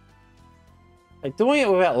 Like, doing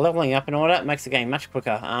it without leveling up and all that makes the game much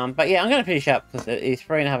quicker. But yeah, I'm going to finish up because it is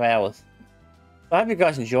 3.5 hours. So I hope you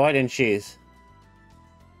guys enjoyed and cheers.